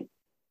nothing.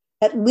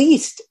 At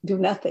least do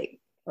nothing,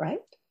 right?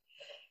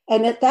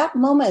 And at that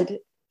moment,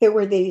 there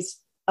were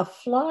a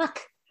flock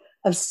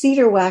of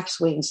cedar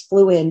waxwings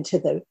flew into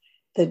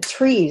the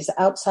trees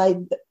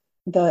outside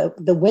the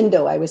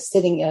window. I was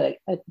sitting at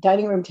a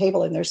dining room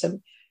table, and there's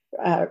some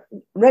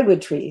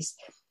redwood trees.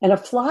 And a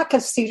flock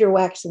of cedar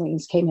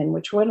waxwings came in,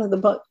 which were one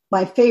of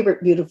my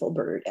favorite beautiful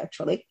bird,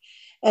 actually.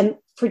 And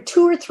for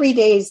 2 or 3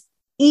 days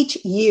each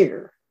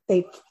year,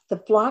 the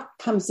flock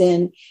comes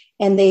in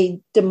and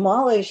they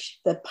demolish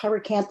the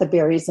pyracantha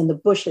berries in the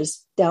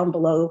bushes down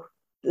below.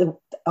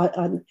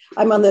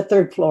 I'm on the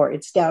 3rd floor.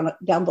 It's down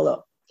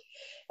below.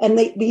 And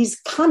these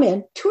come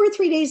in 2 or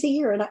 3 days a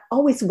year, and I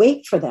always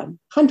wait for them,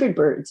 100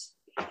 birds.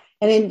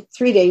 And in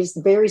 3 days,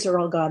 the berries are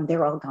all gone.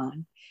 They're all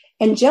gone.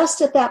 And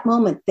just at that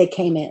moment, they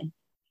came in.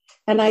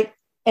 And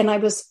I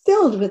was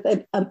filled with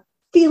a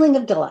feeling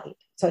of delight.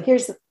 So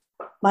here's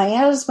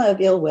miasma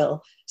of ill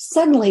will,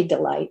 suddenly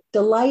delight.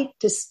 Delight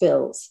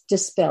dispels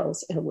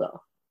ill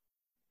will.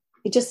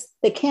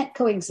 They can't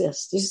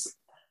coexist.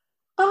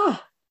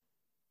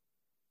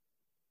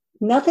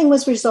 Nothing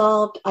was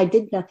resolved. I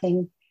did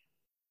nothing,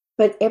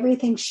 but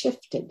everything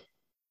shifted.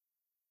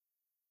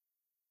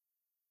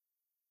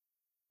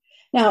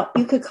 Now,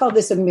 you could call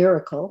this a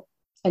miracle,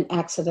 an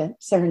accident,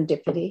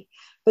 serendipity,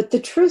 but the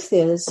truth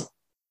is,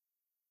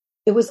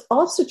 it was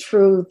also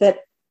true that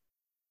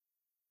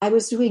I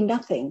was doing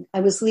nothing. I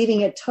was leaving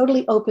it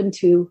totally open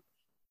to,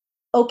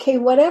 okay,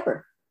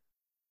 whatever.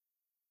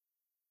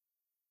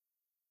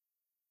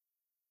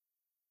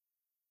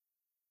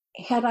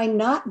 Had I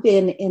not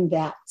been in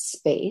that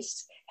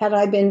space, had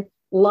I been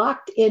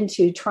locked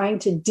into trying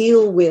to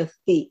deal with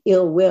the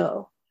ill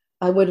will,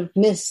 I would have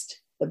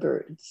missed the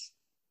birds.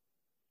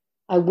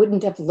 I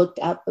wouldn't have looked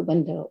out the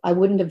window. I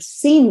wouldn't have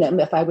seen them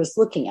if I was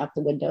looking out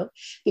the window,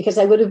 because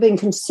I would have been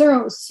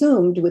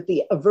consumed with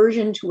the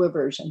aversion to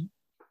aversion.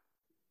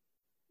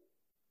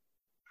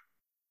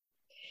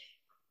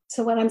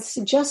 So what I'm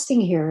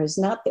suggesting here is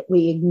not that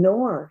we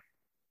ignore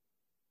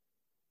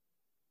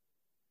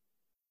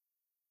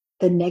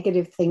the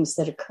negative things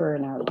that occur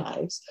in our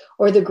lives,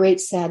 or the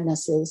great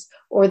sadnesses,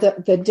 or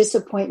the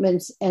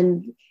disappointments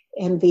and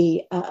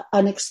the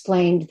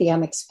unexplained, the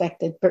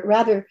unexpected, but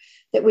rather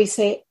that we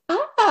say,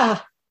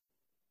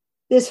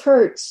 this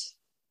hurts,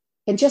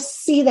 and just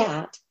see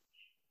that,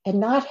 and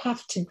not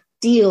have to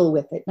deal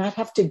with it, not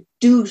have to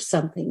do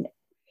something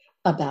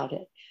about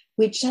it.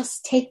 We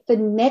just take the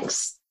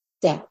next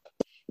step.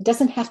 It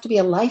doesn't have to be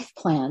a life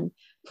plan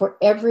for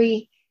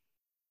every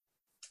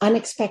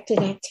unexpected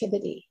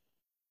activity.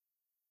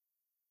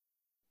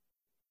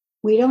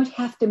 We don't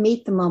have to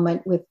meet the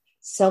moment with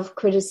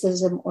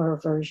self-criticism or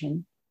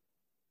aversion.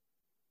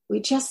 We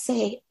just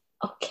say,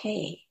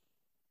 okay,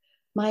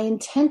 my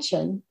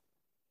intention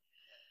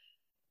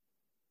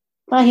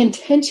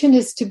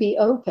is to be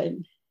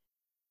open.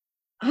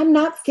 I'm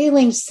not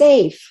feeling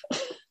safe.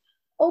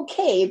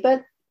 Okay,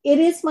 but it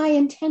is my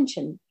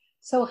intention.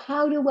 So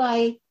how do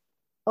I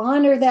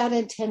honor that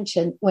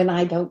intention when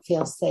I don't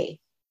feel safe?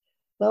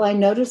 Well, I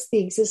notice the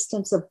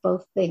existence of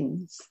both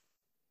things.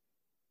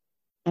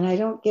 And I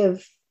don't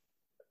give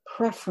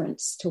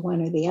preference to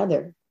one or the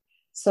other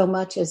so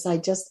much as I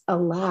just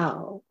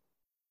allow.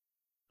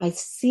 I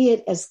see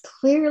it as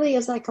clearly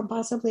as I can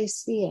possibly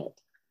see it.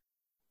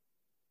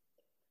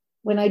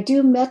 When I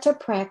do metta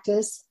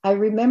practice, I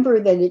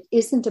remember that it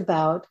isn't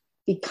about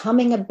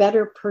becoming a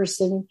better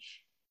person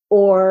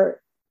or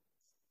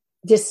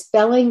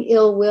dispelling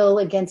ill will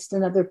against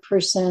another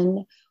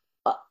person.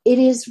 It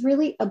is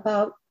really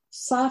about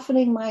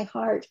softening my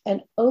heart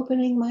and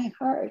opening my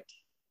heart.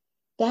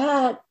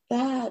 That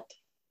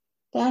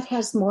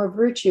has more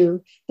virtue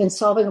than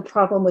solving a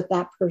problem with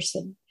that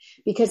person,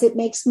 because it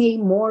makes me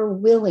more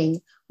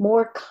willing,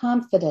 more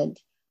confident,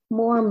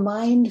 more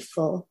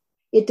mindful.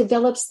 It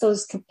develops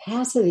those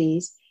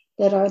capacities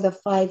that are the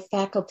 5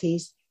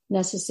 faculties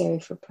necessary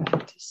for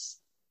practice.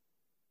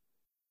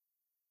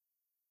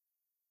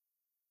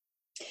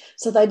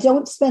 So that I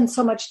don't spend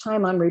so much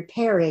time on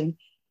repairing,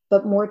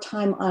 but more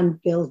time on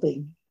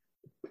building.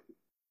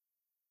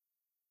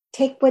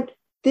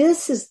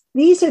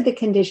 These are the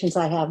conditions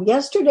I have.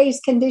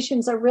 Yesterday's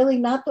conditions are really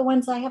not the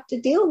ones I have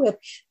to deal with.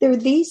 They're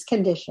these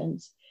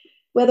conditions.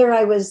 Whether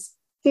I was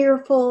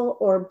fearful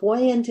or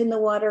buoyant in the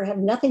water have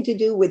nothing to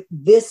do with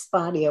this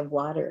body of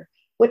water.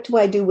 What do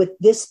I do with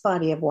this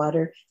body of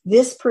water?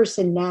 This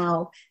person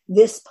now,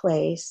 this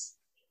place.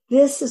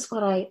 This is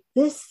where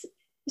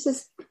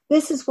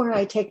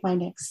I take my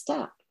next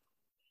step.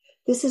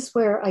 This is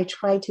where I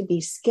try to be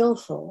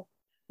skillful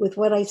with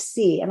what I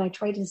see, and I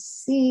try to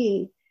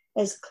see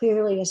as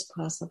clearly as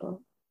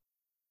possible.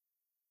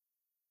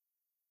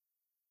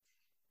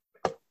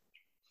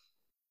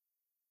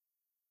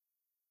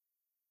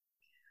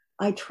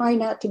 I try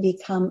not to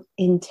become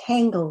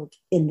entangled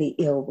in the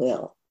ill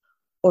will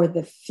or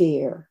the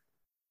fear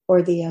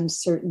or the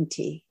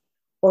uncertainty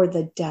or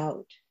the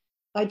doubt.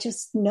 I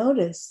just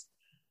notice,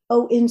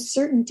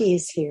 uncertainty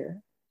is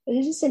here. But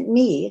it isn't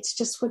me. It's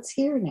just what's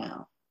here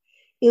now.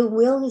 Ill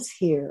will is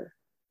here.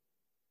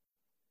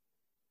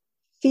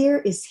 Fear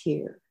is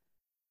here.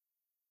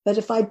 But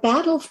if I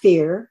battle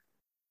fear,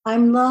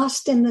 I'm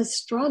lost in the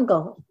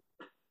struggle.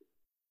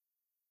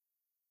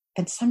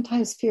 And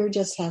sometimes fear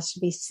just has to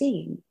be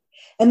seen.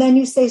 And then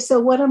you say, so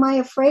what am I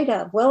afraid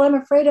of? Well, I'm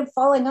afraid of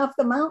falling off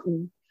the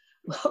mountain.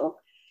 Well,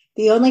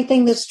 the only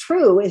thing that's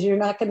true is you're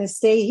not going to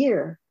stay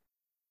here.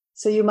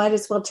 So you might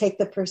as well take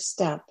the first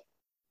step.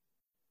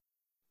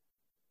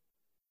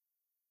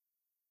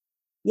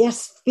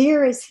 Yes,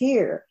 fear is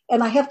here.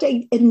 And I have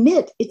to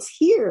admit it's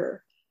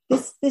here.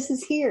 This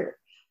is here.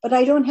 But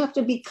I don't have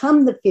to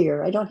become the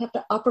fear. I don't have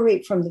to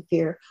operate from the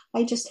fear.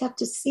 I just have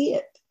to see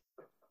it.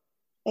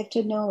 I have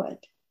to know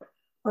it.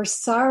 Or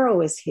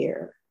sorrow is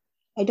here.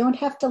 I don't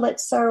have to let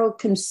sorrow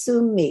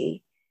consume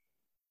me.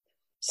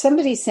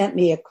 Somebody sent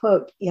me a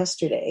quote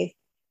yesterday,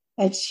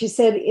 and she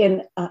said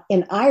in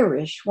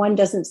Irish, one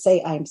doesn't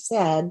say I'm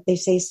sad. They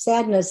say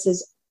sadness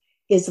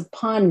is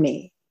upon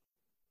me.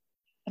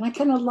 And I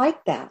kind of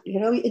like that.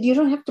 You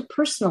don't have to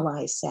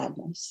personalize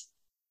sadness.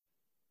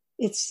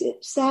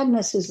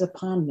 Sadness is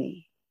upon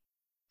me.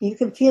 You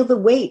can feel the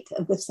weight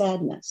of the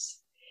sadness,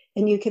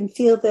 and you can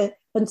feel the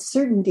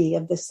uncertainty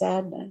of the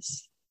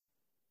sadness,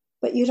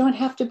 but you don't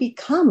have to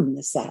become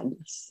the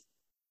sadness.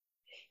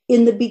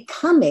 In the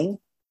becoming,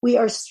 we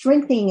are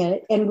strengthening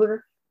it, and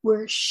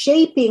we're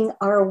shaping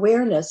our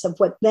awareness of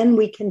what then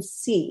we can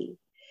see.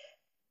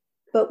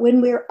 But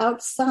when we're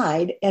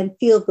outside and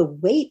feel the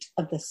weight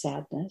of the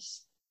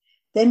sadness,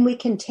 then we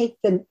can take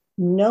the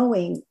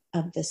knowing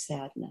of the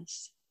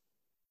sadness.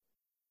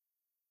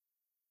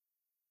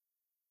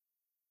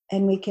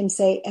 And we can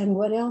say, and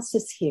what else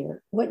is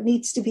here? What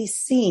needs to be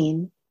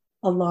seen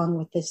along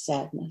with this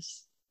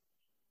sadness?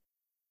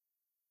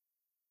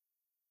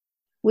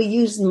 We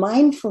use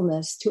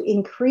mindfulness to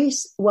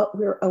increase what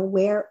we're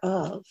aware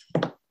of.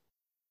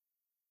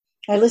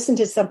 I listened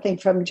to something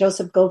from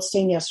Joseph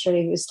Goldstein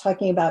yesterday. He was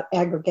talking about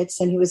aggregates,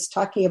 and he was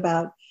talking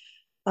about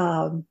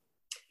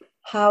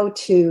how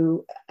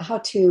to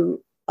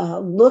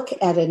look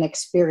at an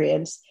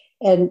experience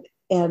and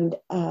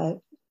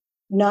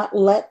not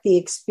let the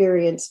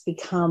experience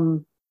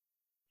become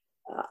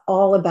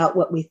all about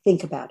what we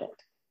think about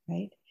it,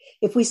 right?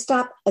 If we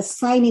stop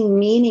assigning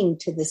meaning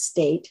to the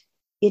state,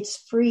 it's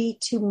free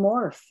to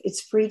morph. It's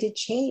free to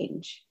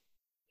change.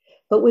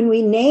 But when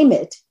we name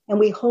it and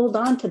we hold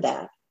on to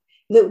that,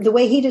 the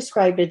way he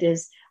described it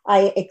is,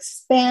 I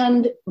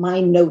expand my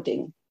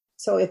noting.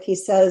 So if he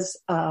says,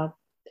 I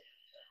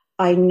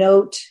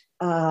note,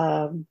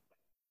 I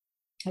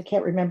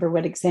can't remember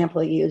what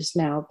example he used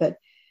now, but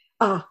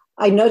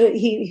I noted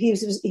he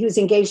was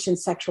engaged in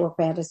sexual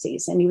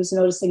fantasies, and he was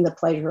noticing the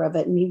pleasure of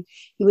it. And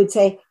he would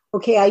say,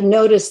 okay, I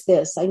noticed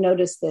this, I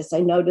noticed this, I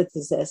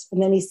noticed this.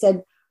 And then he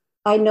said,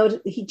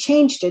 he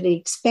changed it, he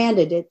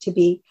expanded it to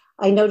be,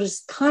 I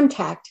noticed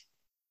contact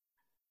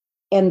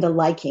and the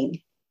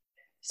liking.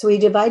 So he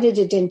divided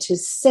it into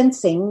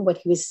sensing, what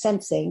he was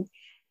sensing,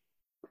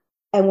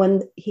 and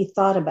when he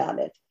thought about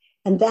it.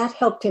 And that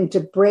helped him to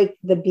break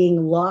the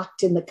being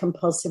locked in the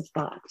compulsive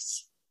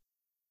thoughts.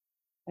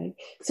 Right?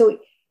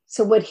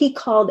 So what he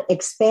called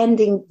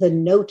expanding the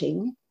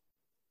noting,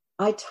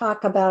 I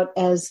talk about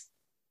as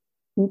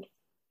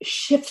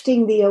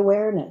shifting the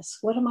awareness.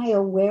 What am I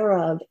aware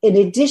of? In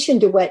addition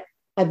to what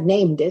I've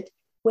named it,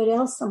 what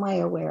else am I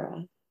aware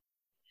of?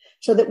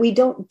 So that we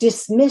don't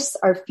dismiss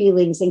our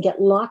feelings and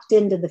get locked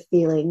into the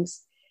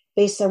feelings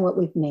based on what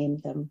we've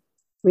named them.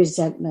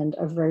 Resentment,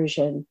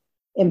 aversion,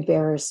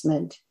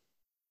 embarrassment,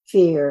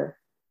 fear.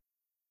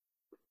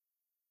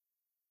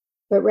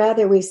 But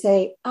rather we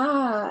say,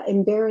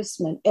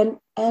 embarrassment.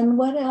 And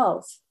what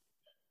else?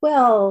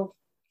 Well,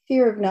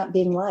 fear of not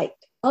being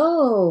liked.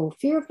 Oh,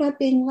 fear of not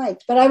being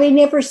liked. But I may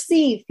never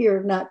see fear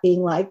of not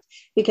being liked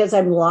because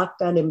I'm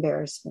locked on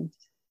embarrassment.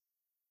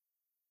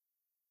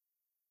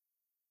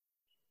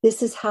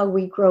 This is how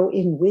we grow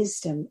in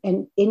wisdom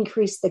and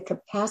increase the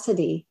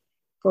capacity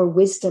for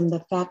wisdom,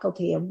 the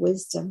faculty of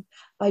wisdom,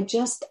 by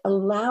just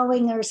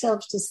allowing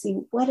ourselves to see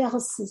what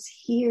else is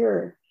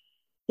here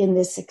in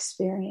this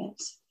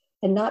experience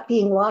and not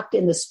being locked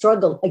in the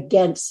struggle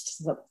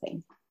against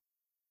something.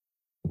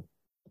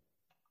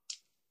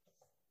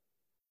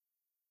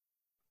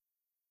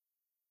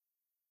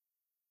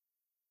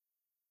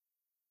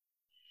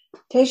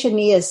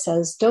 Tejaniya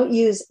says, don't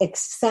use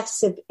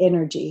excessive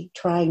energy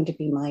trying to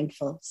be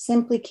mindful.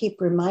 Simply keep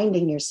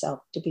reminding yourself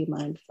to be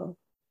mindful.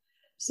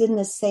 It's in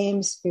the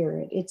same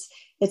spirit.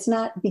 It's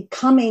not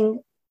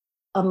becoming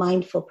a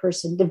mindful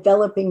person,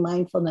 developing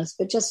mindfulness,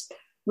 but just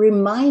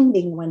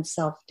reminding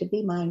oneself to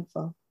be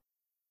mindful.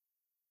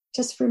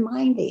 Just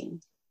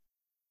reminding.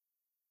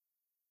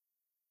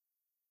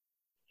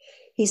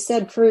 He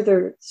said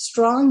further,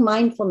 strong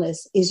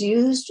mindfulness is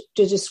used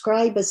to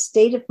describe a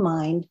state of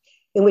mind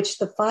in which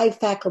the 5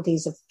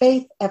 faculties of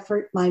faith,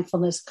 effort,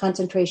 mindfulness,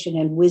 concentration,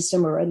 and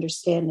wisdom or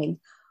understanding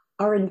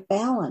are in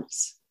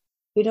balance.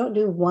 We don't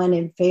do one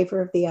in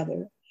favor of the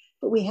other,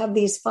 but we have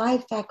these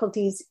 5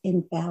 faculties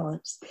in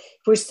balance.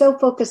 If we're so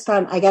focused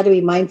on, I got to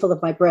be mindful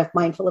of my breath,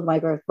 mindful of my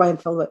breath,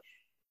 mindful of it,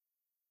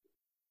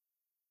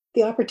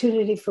 the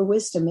opportunity for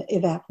wisdom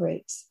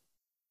evaporates.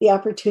 The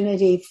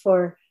opportunity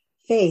for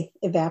faith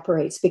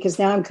evaporates because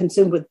now I'm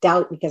consumed with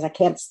doubt because I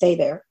can't stay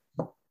there.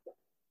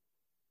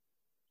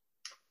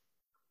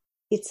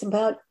 It's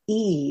about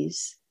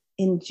ease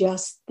in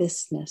just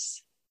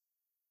thisness.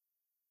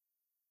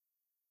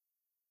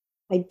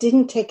 I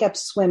didn't take up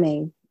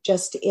swimming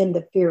just to end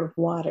the fear of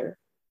water,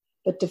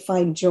 but to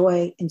find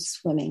joy in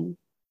swimming.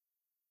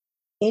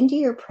 Into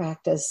your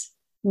practice,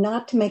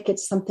 not to make it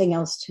something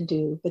else to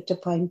do, but to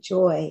find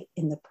joy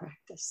in the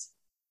practice.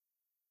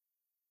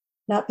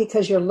 Not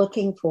because you're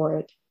looking for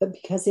it, but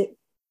because it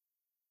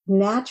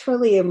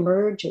naturally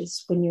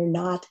emerges when you're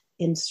not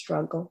in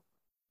struggle,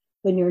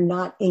 when you're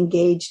not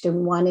engaged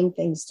in wanting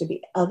things to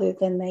be other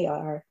than they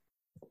are.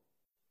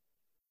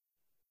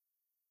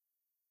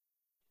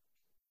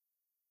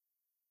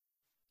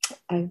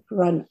 I've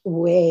run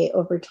way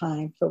over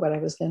time for what I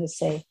was going to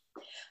say.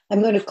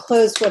 I'm going to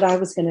close what I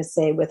was going to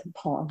say with a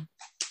poem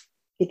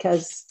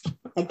because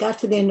I got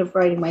to the end of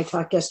writing my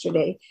talk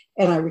yesterday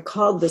and I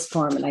recalled this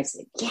poem and I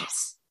said,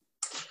 yes.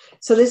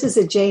 So this is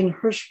a Jane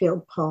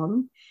Hirshfield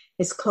poem.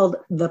 It's called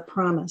The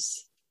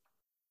Promise.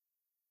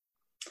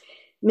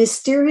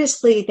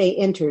 Mysteriously, they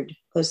entered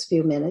those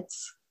few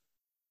minutes.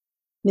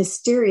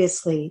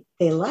 Mysteriously,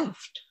 they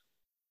left.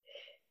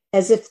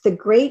 As if the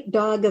great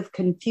dog of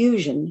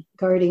confusion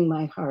guarding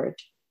my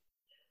heart,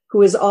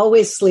 who is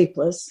always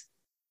sleepless,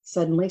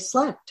 suddenly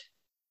slept.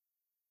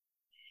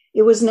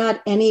 It was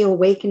not any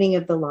awakening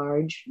of the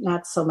large,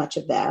 not so much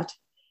of that,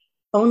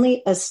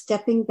 only a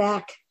stepping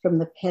back from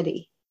the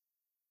petty.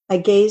 I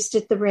gazed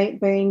at the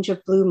range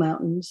of blue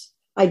mountains.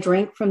 I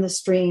drank from the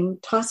stream,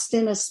 tossed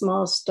in a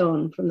small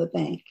stone from the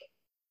bank.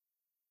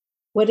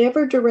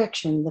 Whatever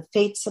direction the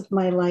fates of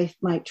my life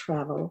might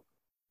travel,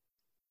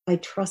 I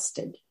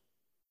trusted.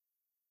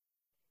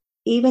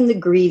 Even the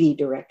greedy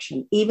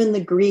direction, even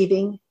the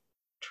grieving,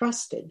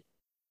 trusted.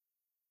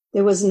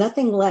 There was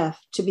nothing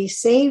left to be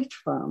saved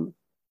from,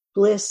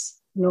 bliss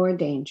nor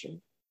danger.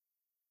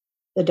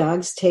 The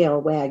dog's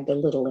tail wagged a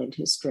little in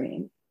his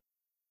dream.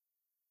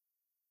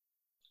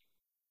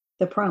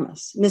 The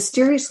promise.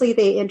 Mysteriously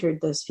they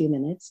entered those few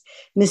minutes.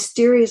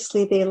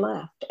 Mysteriously they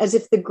left, as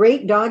if the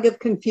great dog of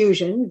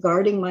confusion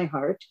guarding my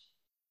heart,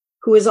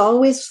 who is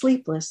always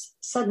sleepless,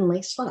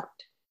 suddenly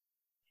slept.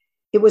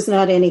 It was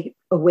not any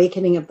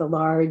awakening of the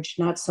large,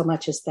 not so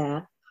much as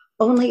that,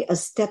 only a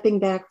stepping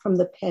back from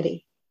the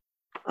petty.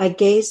 I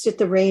gazed at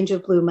the range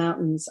of blue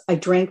mountains. I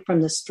drank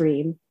from the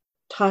stream,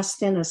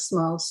 tossed in a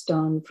small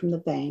stone from the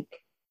bank.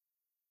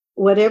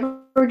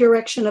 Whatever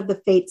direction of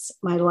the fates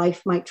my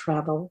life might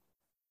travel,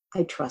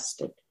 I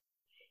trusted.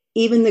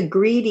 Even the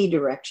greedy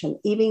direction,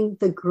 even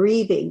the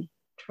grieving,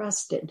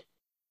 trusted.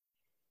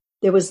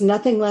 There was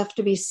nothing left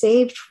to be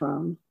saved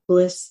from,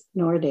 bliss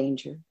nor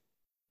danger.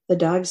 The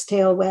dog's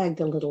tail wagged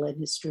a little in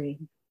the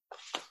stream.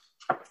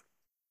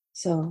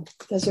 So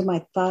those are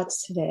my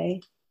thoughts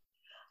today.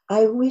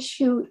 I wish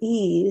you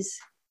ease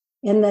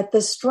in that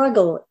the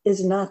struggle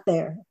is not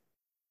there,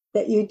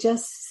 that you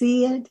just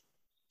see it.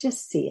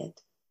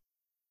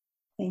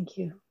 Thank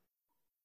you.